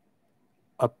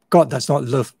 God does not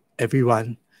love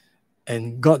everyone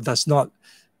and God does not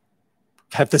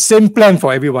have the same plan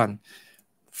for everyone.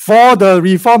 For the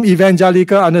Reformed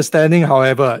evangelical understanding,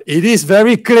 however, it is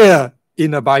very clear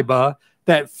in the Bible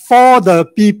that for the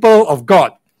people of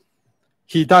God,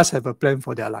 He does have a plan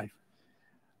for their life.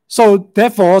 So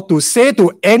therefore, to say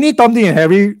to any Tom, Dick, and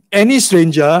Harry, any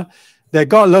stranger, that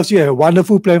God loves you and a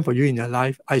wonderful plan for you in your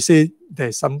life, I say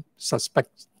there's some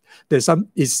suspect.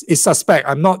 It's suspect.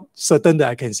 I'm not certain that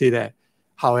I can say that.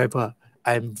 However,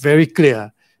 I'm very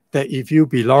clear that if you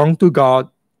belong to God,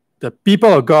 the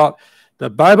people of God, the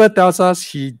Bible tells us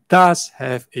He does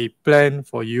have a plan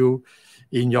for you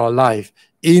in your life.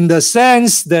 In the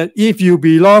sense that if you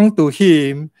belong to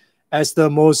Him as the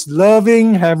most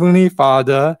loving Heavenly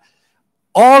Father,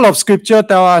 all of Scripture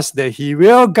tells us that He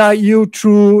will guide you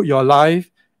through your life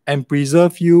and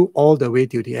preserve you all the way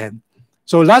to the end.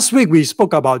 So last week we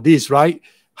spoke about this, right?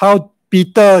 How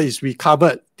Peter is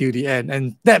recovered till the end.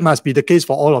 And that must be the case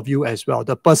for all of you as well.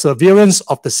 The perseverance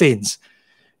of the saints.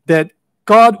 That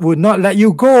God would not let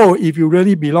you go if you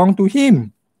really belong to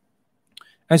Him.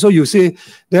 And so you say,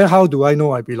 then how do I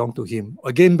know I belong to Him?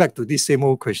 Again, back to this same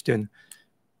old question.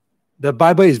 The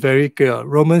Bible is very clear.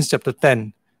 Romans chapter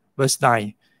 10, verse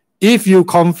 9. If you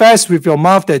confess with your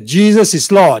mouth that Jesus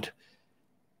is Lord,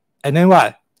 and then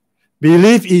what?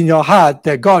 Believe in your heart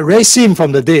that God raised Him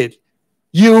from the dead,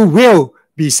 you will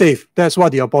be saved. That's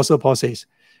what the Apostle Paul says.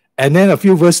 And then a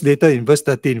few verses later in verse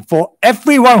 13, for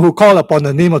everyone who call upon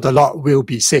the name of the Lord will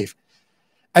be saved.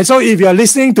 And so if you're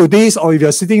listening to this or if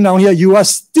you're sitting down here, you are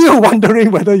still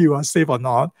wondering whether you are saved or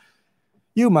not,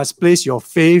 you must place your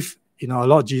faith in our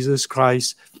Lord Jesus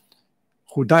Christ,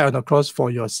 who died on the cross for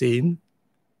your sin,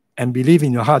 and believe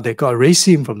in your heart that God raised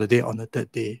Him from the dead on the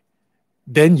third day.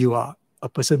 Then you are a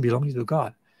person belonging to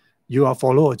God. You are a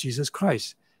follower of Jesus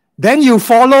Christ. Then you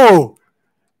follow.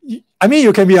 I mean,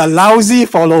 you can be a lousy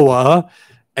follower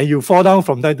and you fall down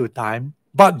from time to time,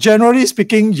 but generally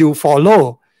speaking, you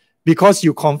follow because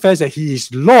you confess that He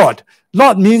is Lord.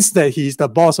 Lord means that He is the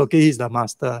boss, okay? He's the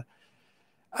master.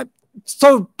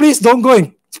 So please don't go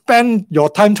and spend your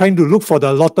time trying to look for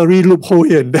the lottery loophole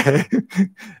here and there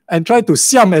and try to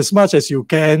siam as much as you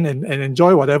can and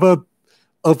enjoy whatever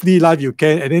earthly life you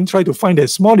can, and then try to find a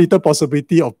small little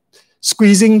possibility of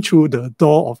squeezing through the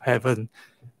door of heaven.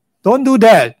 Don't do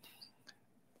that.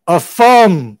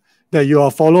 Affirm that you are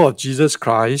a follower of Jesus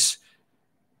Christ.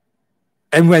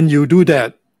 And when you do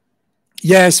that,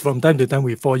 yes, from time to time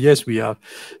we fall. Yes, we are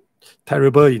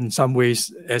terrible in some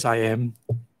ways, as I am.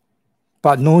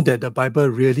 But know that the Bible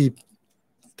really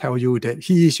tells you that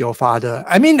He is your Father.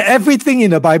 I mean, everything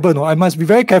in the Bible, no, I must be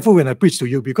very careful when I preach to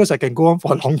you because I can go on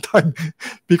for a long time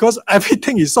because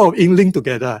everything is sort of linked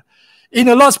together. In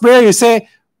the Lord's Prayer, you say,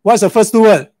 what's the first two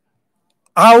words?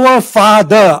 Our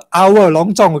Father, our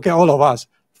Long Zhong, okay, all of us.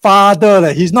 Father,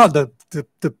 like, He's not the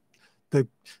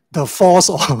force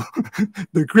or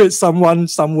the great someone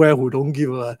somewhere who don't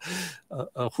give a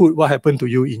hoot what happened to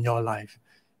you in your life.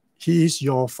 He is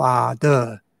your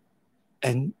Father.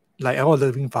 And like our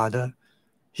loving Father,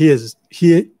 I use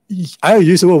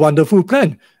the word wonderful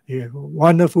plan.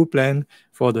 Wonderful plan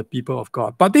for the people of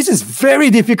God. But this is very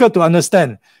difficult to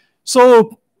understand.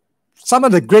 So some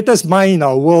of the greatest minds in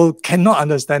our world cannot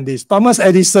understand this. Thomas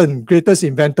Edison, greatest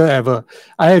inventor ever.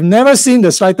 I have never seen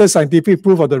the slightest scientific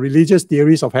proof of the religious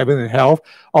theories of heaven and hell,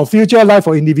 of future life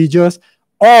for individuals,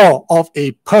 or of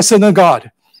a personal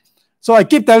God. So I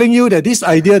keep telling you that this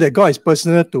idea that God is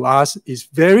personal to us is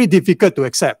very difficult to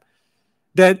accept.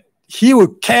 That He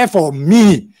would care for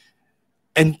me.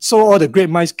 And so all the great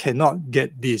minds cannot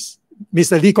get this.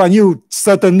 Mr. Lee Kuan Yew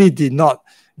certainly did not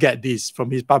get this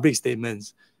from his public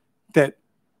statements, that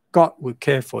God will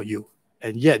care for you.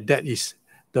 And yet that is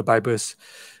the Bible's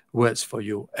words for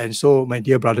you. And so, my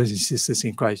dear brothers and sisters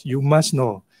in Christ, you must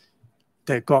know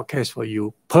that God cares for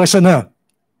you, personal.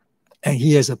 And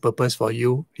he has a purpose for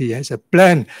you. He has a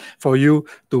plan for you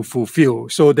to fulfill.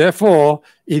 So therefore,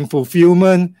 in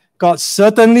fulfillment, God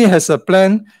certainly has a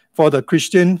plan for the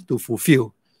Christian to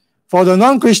fulfill. For the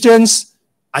non-Christians,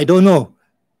 I don't know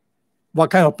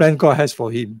what kind of plan God has for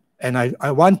him. And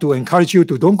I want to encourage you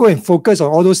to don't go and focus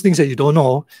on all those things that you don't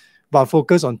know, but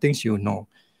focus on things you know.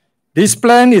 This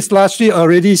plan is largely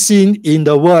already seen in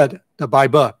the Word, the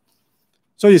Bible.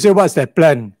 So you say, what's that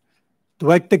plan? Do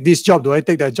I take this job? Do I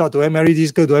take that job? Do I marry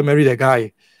this girl? Do I marry that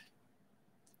guy?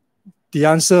 The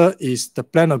answer is the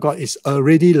plan of God is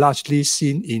already largely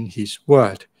seen in His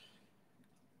Word.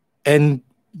 And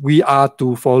we are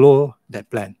to follow that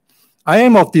plan. I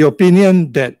am of the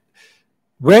opinion that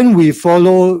when we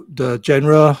follow the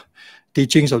general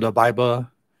teachings of the Bible,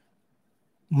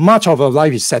 much of our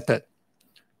life is settled.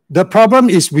 The problem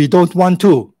is we don't want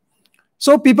to.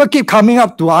 So people keep coming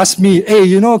up to ask me, hey,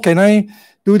 you know, can I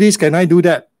do this? Can I do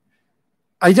that?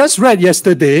 I just read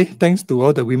yesterday, thanks to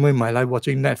all the women in my life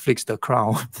watching Netflix, The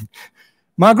Crown.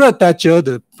 Margaret Thatcher,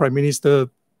 the Prime Minister,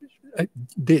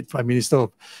 dead Prime Minister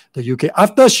of the UK,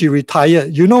 after she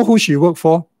retired, you know who she worked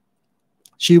for?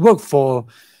 She worked for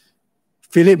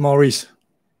Philip Morris.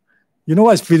 You know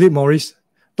what is Philip Morris?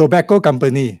 Tobacco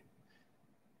company.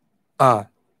 But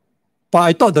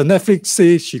I thought the Netflix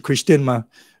say she Christian ma,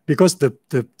 because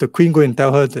the Queen go and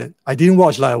tell her that, I didn't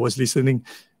watch, like I was listening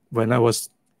when I was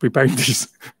preparing this.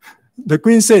 The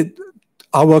Queen said,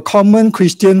 our common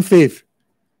Christian faith.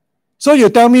 So you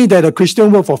tell me that a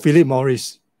Christian work for Philip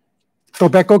Morris,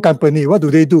 tobacco company, what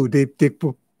do? They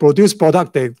produce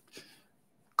product that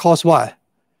cause what?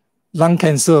 Lung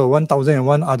cancer,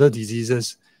 1001 other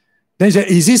diseases. Then you say,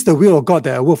 is this the will of God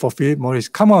that I work for Philip Morris?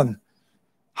 Come on.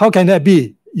 How can that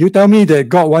be? You tell me that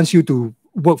God wants you to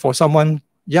work for someone,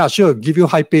 yeah, sure, give you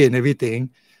high pay and everything,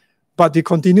 but they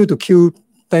continue to kill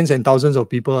tens and thousands of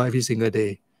people every single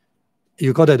day.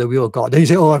 You call that the will of God. Then you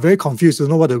say, oh, I'm very confused to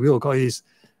know what the will of God is.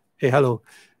 Hey, hello.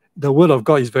 The word of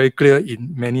God is very clear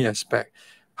in many aspects.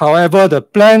 However, the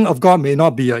plan of God may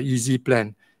not be an easy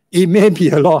plan. It may be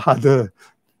a lot harder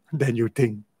than you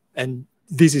think. And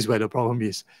this is where the problem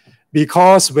is.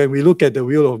 Because when we look at the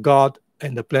will of God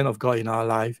and the plan of God in our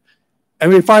life,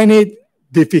 and we find it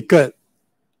difficult,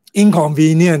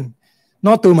 inconvenient,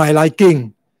 not to my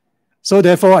liking. So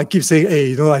therefore, I keep saying, hey,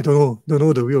 you know, I don't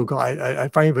know the will of God. I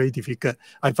find it very difficult.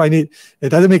 I find it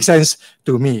doesn't make sense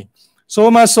to me.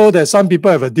 So much so that some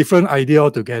people have a different idea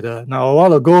altogether. Now, a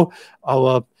while ago,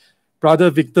 our brother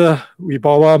Victor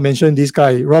Wibawa mentioned this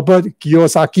guy, Robert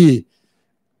Kiyosaki,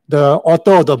 the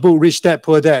author of the book Rich Dad,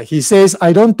 Poor Dad. He says,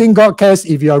 I don't think God cares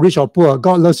if you are rich or poor.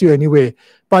 God loves you anyway.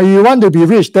 But if you want to be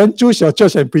rich, then choose your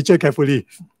church and preacher carefully.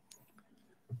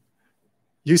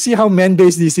 You see how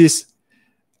man-based this is?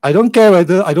 I don't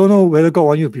know whether God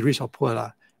wants you to be rich or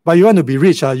poor. But you want to be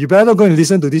rich, you better go and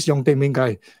listen to this Yong Teck Meng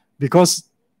guy, because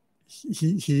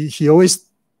he always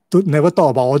never thought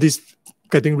about all this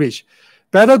getting rich.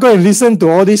 Better go and listen to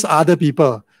all these other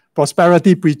people,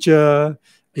 prosperity preacher.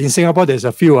 In Singapore, there's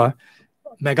a few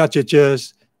mega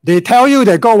churches. They tell you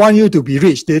that God wants you to be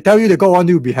rich. They tell you that God wants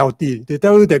you to be healthy. They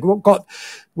tell you that God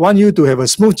wants you to have a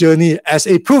smooth journey as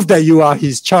a proof that you are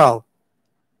His child.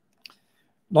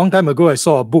 Long time ago, I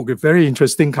saw a book, a very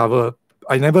interesting cover.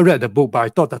 I never read the book, but I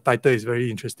thought the title is very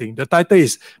interesting. The title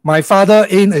is, My Father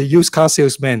Ain't a Used Car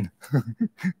Salesman.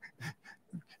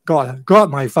 God,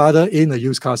 my father ain't a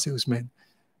used car salesman.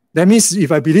 That means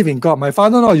if I believe in God, my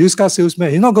father not a used car salesman.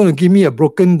 He's not going to give me a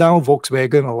broken down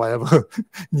Volkswagen or whatever,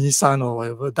 Nissan or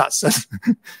whatever,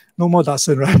 Datsun. No more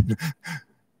Datsun, right?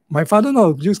 My father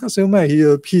not a used car salesman.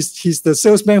 He's the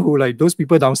salesman who, like those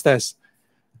people downstairs.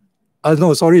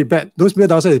 No, sorry, bad. Those people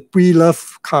downstairs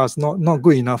pre-love cars, not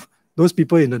good enough. Those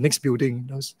people in the next building,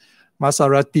 those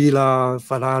Maserati la,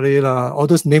 Ferrari la, all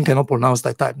those names cannot pronounce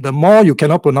that type. The more you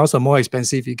cannot pronounce, the more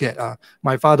expensive you get.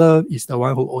 My father is the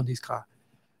one who owns this car.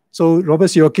 So Robert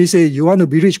Kiyosaki said, you want to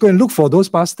be rich, go and look for those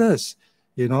pastors,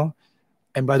 you know.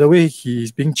 And by the way,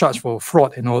 he's being charged for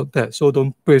fraud and all that. So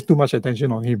don't pay too much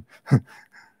attention on him.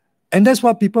 And that's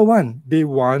what people want. They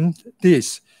want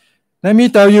this. Let me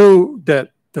tell you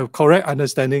that the correct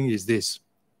understanding is this.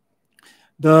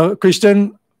 The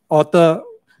Christian author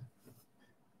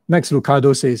Max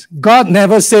Lucado says, God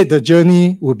never said the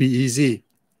journey would be easy.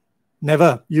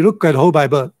 Never. You look at the whole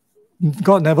Bible,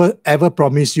 God never ever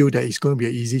promised you that it's going to be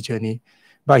an easy journey.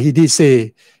 But He did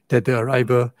say that the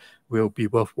arrival will be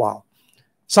worthwhile.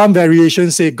 Some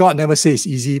variations say God never says it's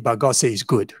easy, but God says it's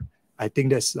good. I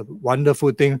think that's a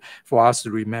wonderful thing for us to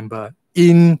remember.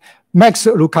 In Max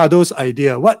Lucado's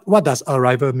idea, what does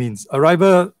arrival means?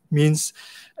 Arrival means,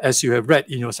 as you have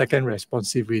read in your second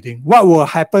responsive reading, what will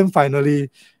happen finally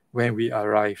when we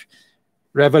arrive?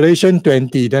 Revelation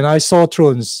 20, then I saw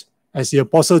thrones, as the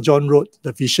Apostle John wrote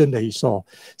the vision that he saw.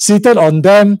 Seated on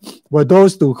them were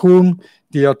those to whom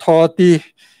the authority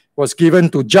was given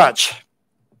to judge.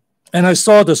 And I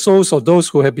saw the souls of those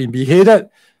who had been beheaded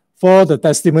for the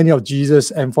testimony of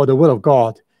Jesus and for the word of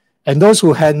God, and those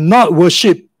who had not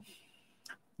worshipped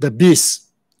the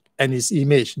beast and his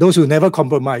image, those who never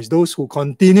compromised, those who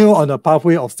continue on the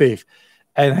pathway of faith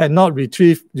and had not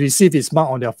received his mark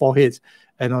on their foreheads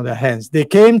and on their hands. They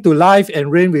came to life and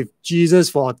reigned with Jesus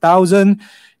for 1,000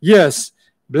 years.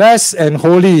 Blessed and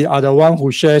holy are the one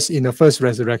who shares in the first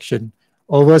resurrection.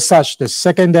 Over such, the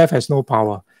second death has no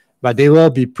power, but they will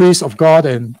be priests of God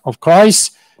and of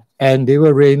Christ, and they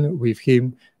will reign with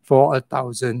him for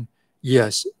 1,000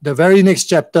 years. The very next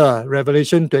chapter,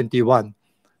 Revelation 21.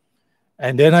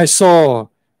 And then I saw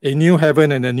a new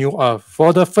heaven and a new earth.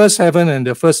 For the first heaven and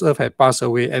the first earth had passed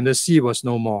away, and the sea was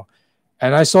no more.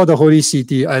 And I saw the holy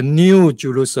city, a new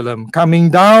Jerusalem, coming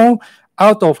down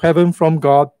out of heaven from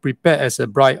God, prepared as a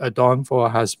bride adorned for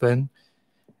her husband.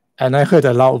 And I heard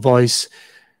a loud voice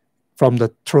from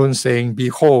the throne saying,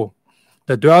 Behold,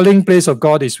 the dwelling place of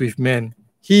God is with men.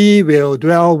 He will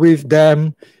dwell with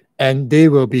them, and they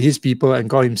will be his people, and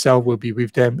God himself will be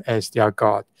with them as their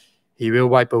God. He will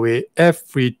wipe away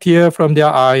every tear from their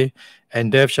eye,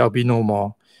 and death shall be no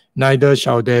more. Neither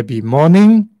shall there be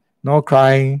mourning, nor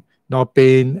crying, nor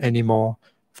pain anymore,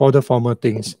 for the former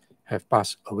things have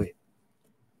passed away.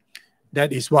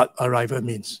 That is what arrival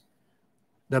means.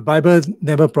 The Bible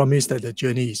never promised that the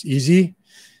journey is easy,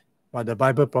 but the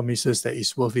Bible promises that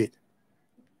it's worth it,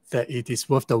 that it is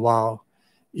worth the while.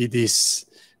 It is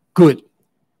good.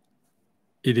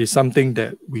 It is something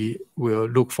that we will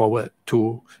look forward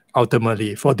to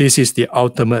ultimately, for this is the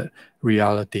ultimate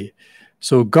reality.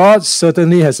 So God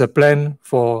certainly has a plan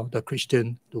for the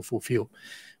Christian to fulfill.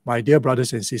 My dear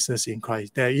brothers and sisters in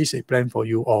Christ, there is a plan for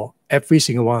you all, every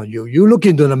single one of you. You look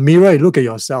into the mirror, you look at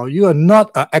yourself. You are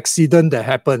not an accident that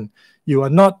happened. You are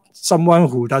not someone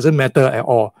who doesn't matter at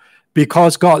all,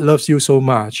 because God loves you so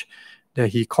much that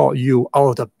he called you out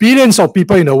of the billions of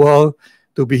people in the world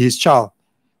to be his child.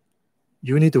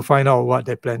 You need to find out what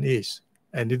that plan is.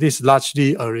 And it is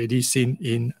largely already seen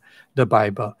in the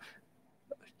Bible,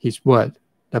 his word.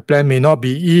 The plan may not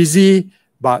be easy,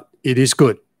 but it is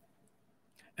good.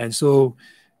 And so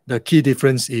the key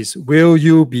difference is, will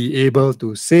you be able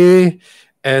to say,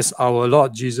 as our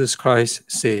Lord Jesus Christ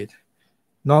said,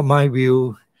 not my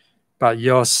will, but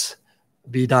yours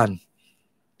be done.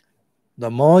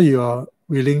 The more you are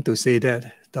willing to say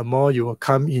that, the more you will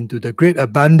come into the great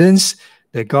abundance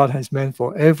that God has meant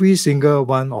for every single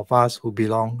one of us who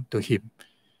belong to him.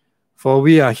 For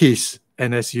we are his,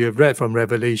 and as you have read from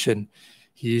Revelation,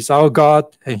 he is our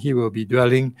God, and he will be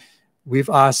dwelling with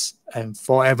us and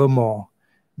forevermore.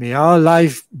 May our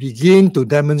life begin to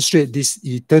demonstrate this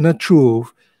eternal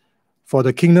truth, for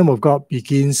the kingdom of God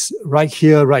begins right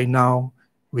here, right now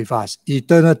with us.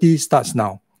 Eternity starts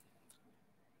now.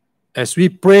 As we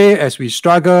pray, as we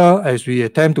struggle, as we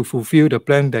attempt to fulfill the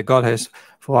plan that God has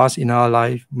for us in our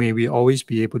life, may we always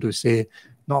be able to say,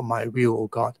 not my will, O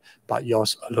God, but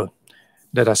yours alone.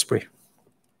 Let us pray.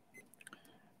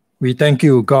 We thank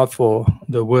you, God, for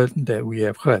the word that we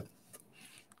have heard.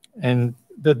 And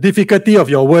the difficulty of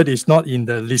your word is not in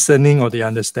the listening or the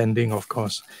understanding, of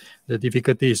course. The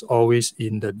difficulty is always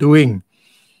in the doing.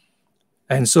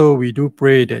 And so we do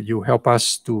pray that you help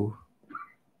us to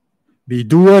be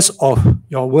doers of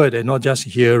your word and not just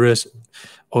hearers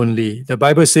only. The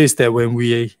Bible says that when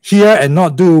we hear and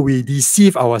not do, we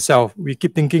deceive ourselves. We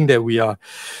keep thinking that we are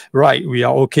right, we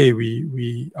are okay,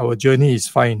 our journey is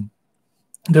fine.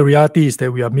 The reality is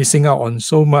that we are missing out on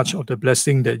so much of the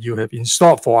blessing that you have in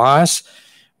store for us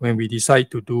when we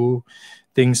decide to do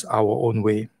things our own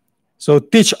way. So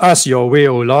teach us your way,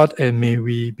 O Lord, and may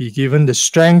we be given the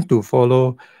strength to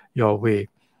follow your way,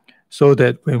 so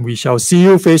that when we shall see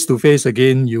you face to face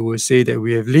again, you will say that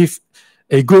we have lived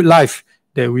a good life,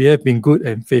 that we have been good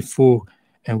and faithful,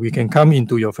 and we can come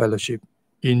into your fellowship.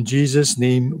 In Jesus'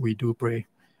 name we do pray.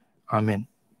 Amen.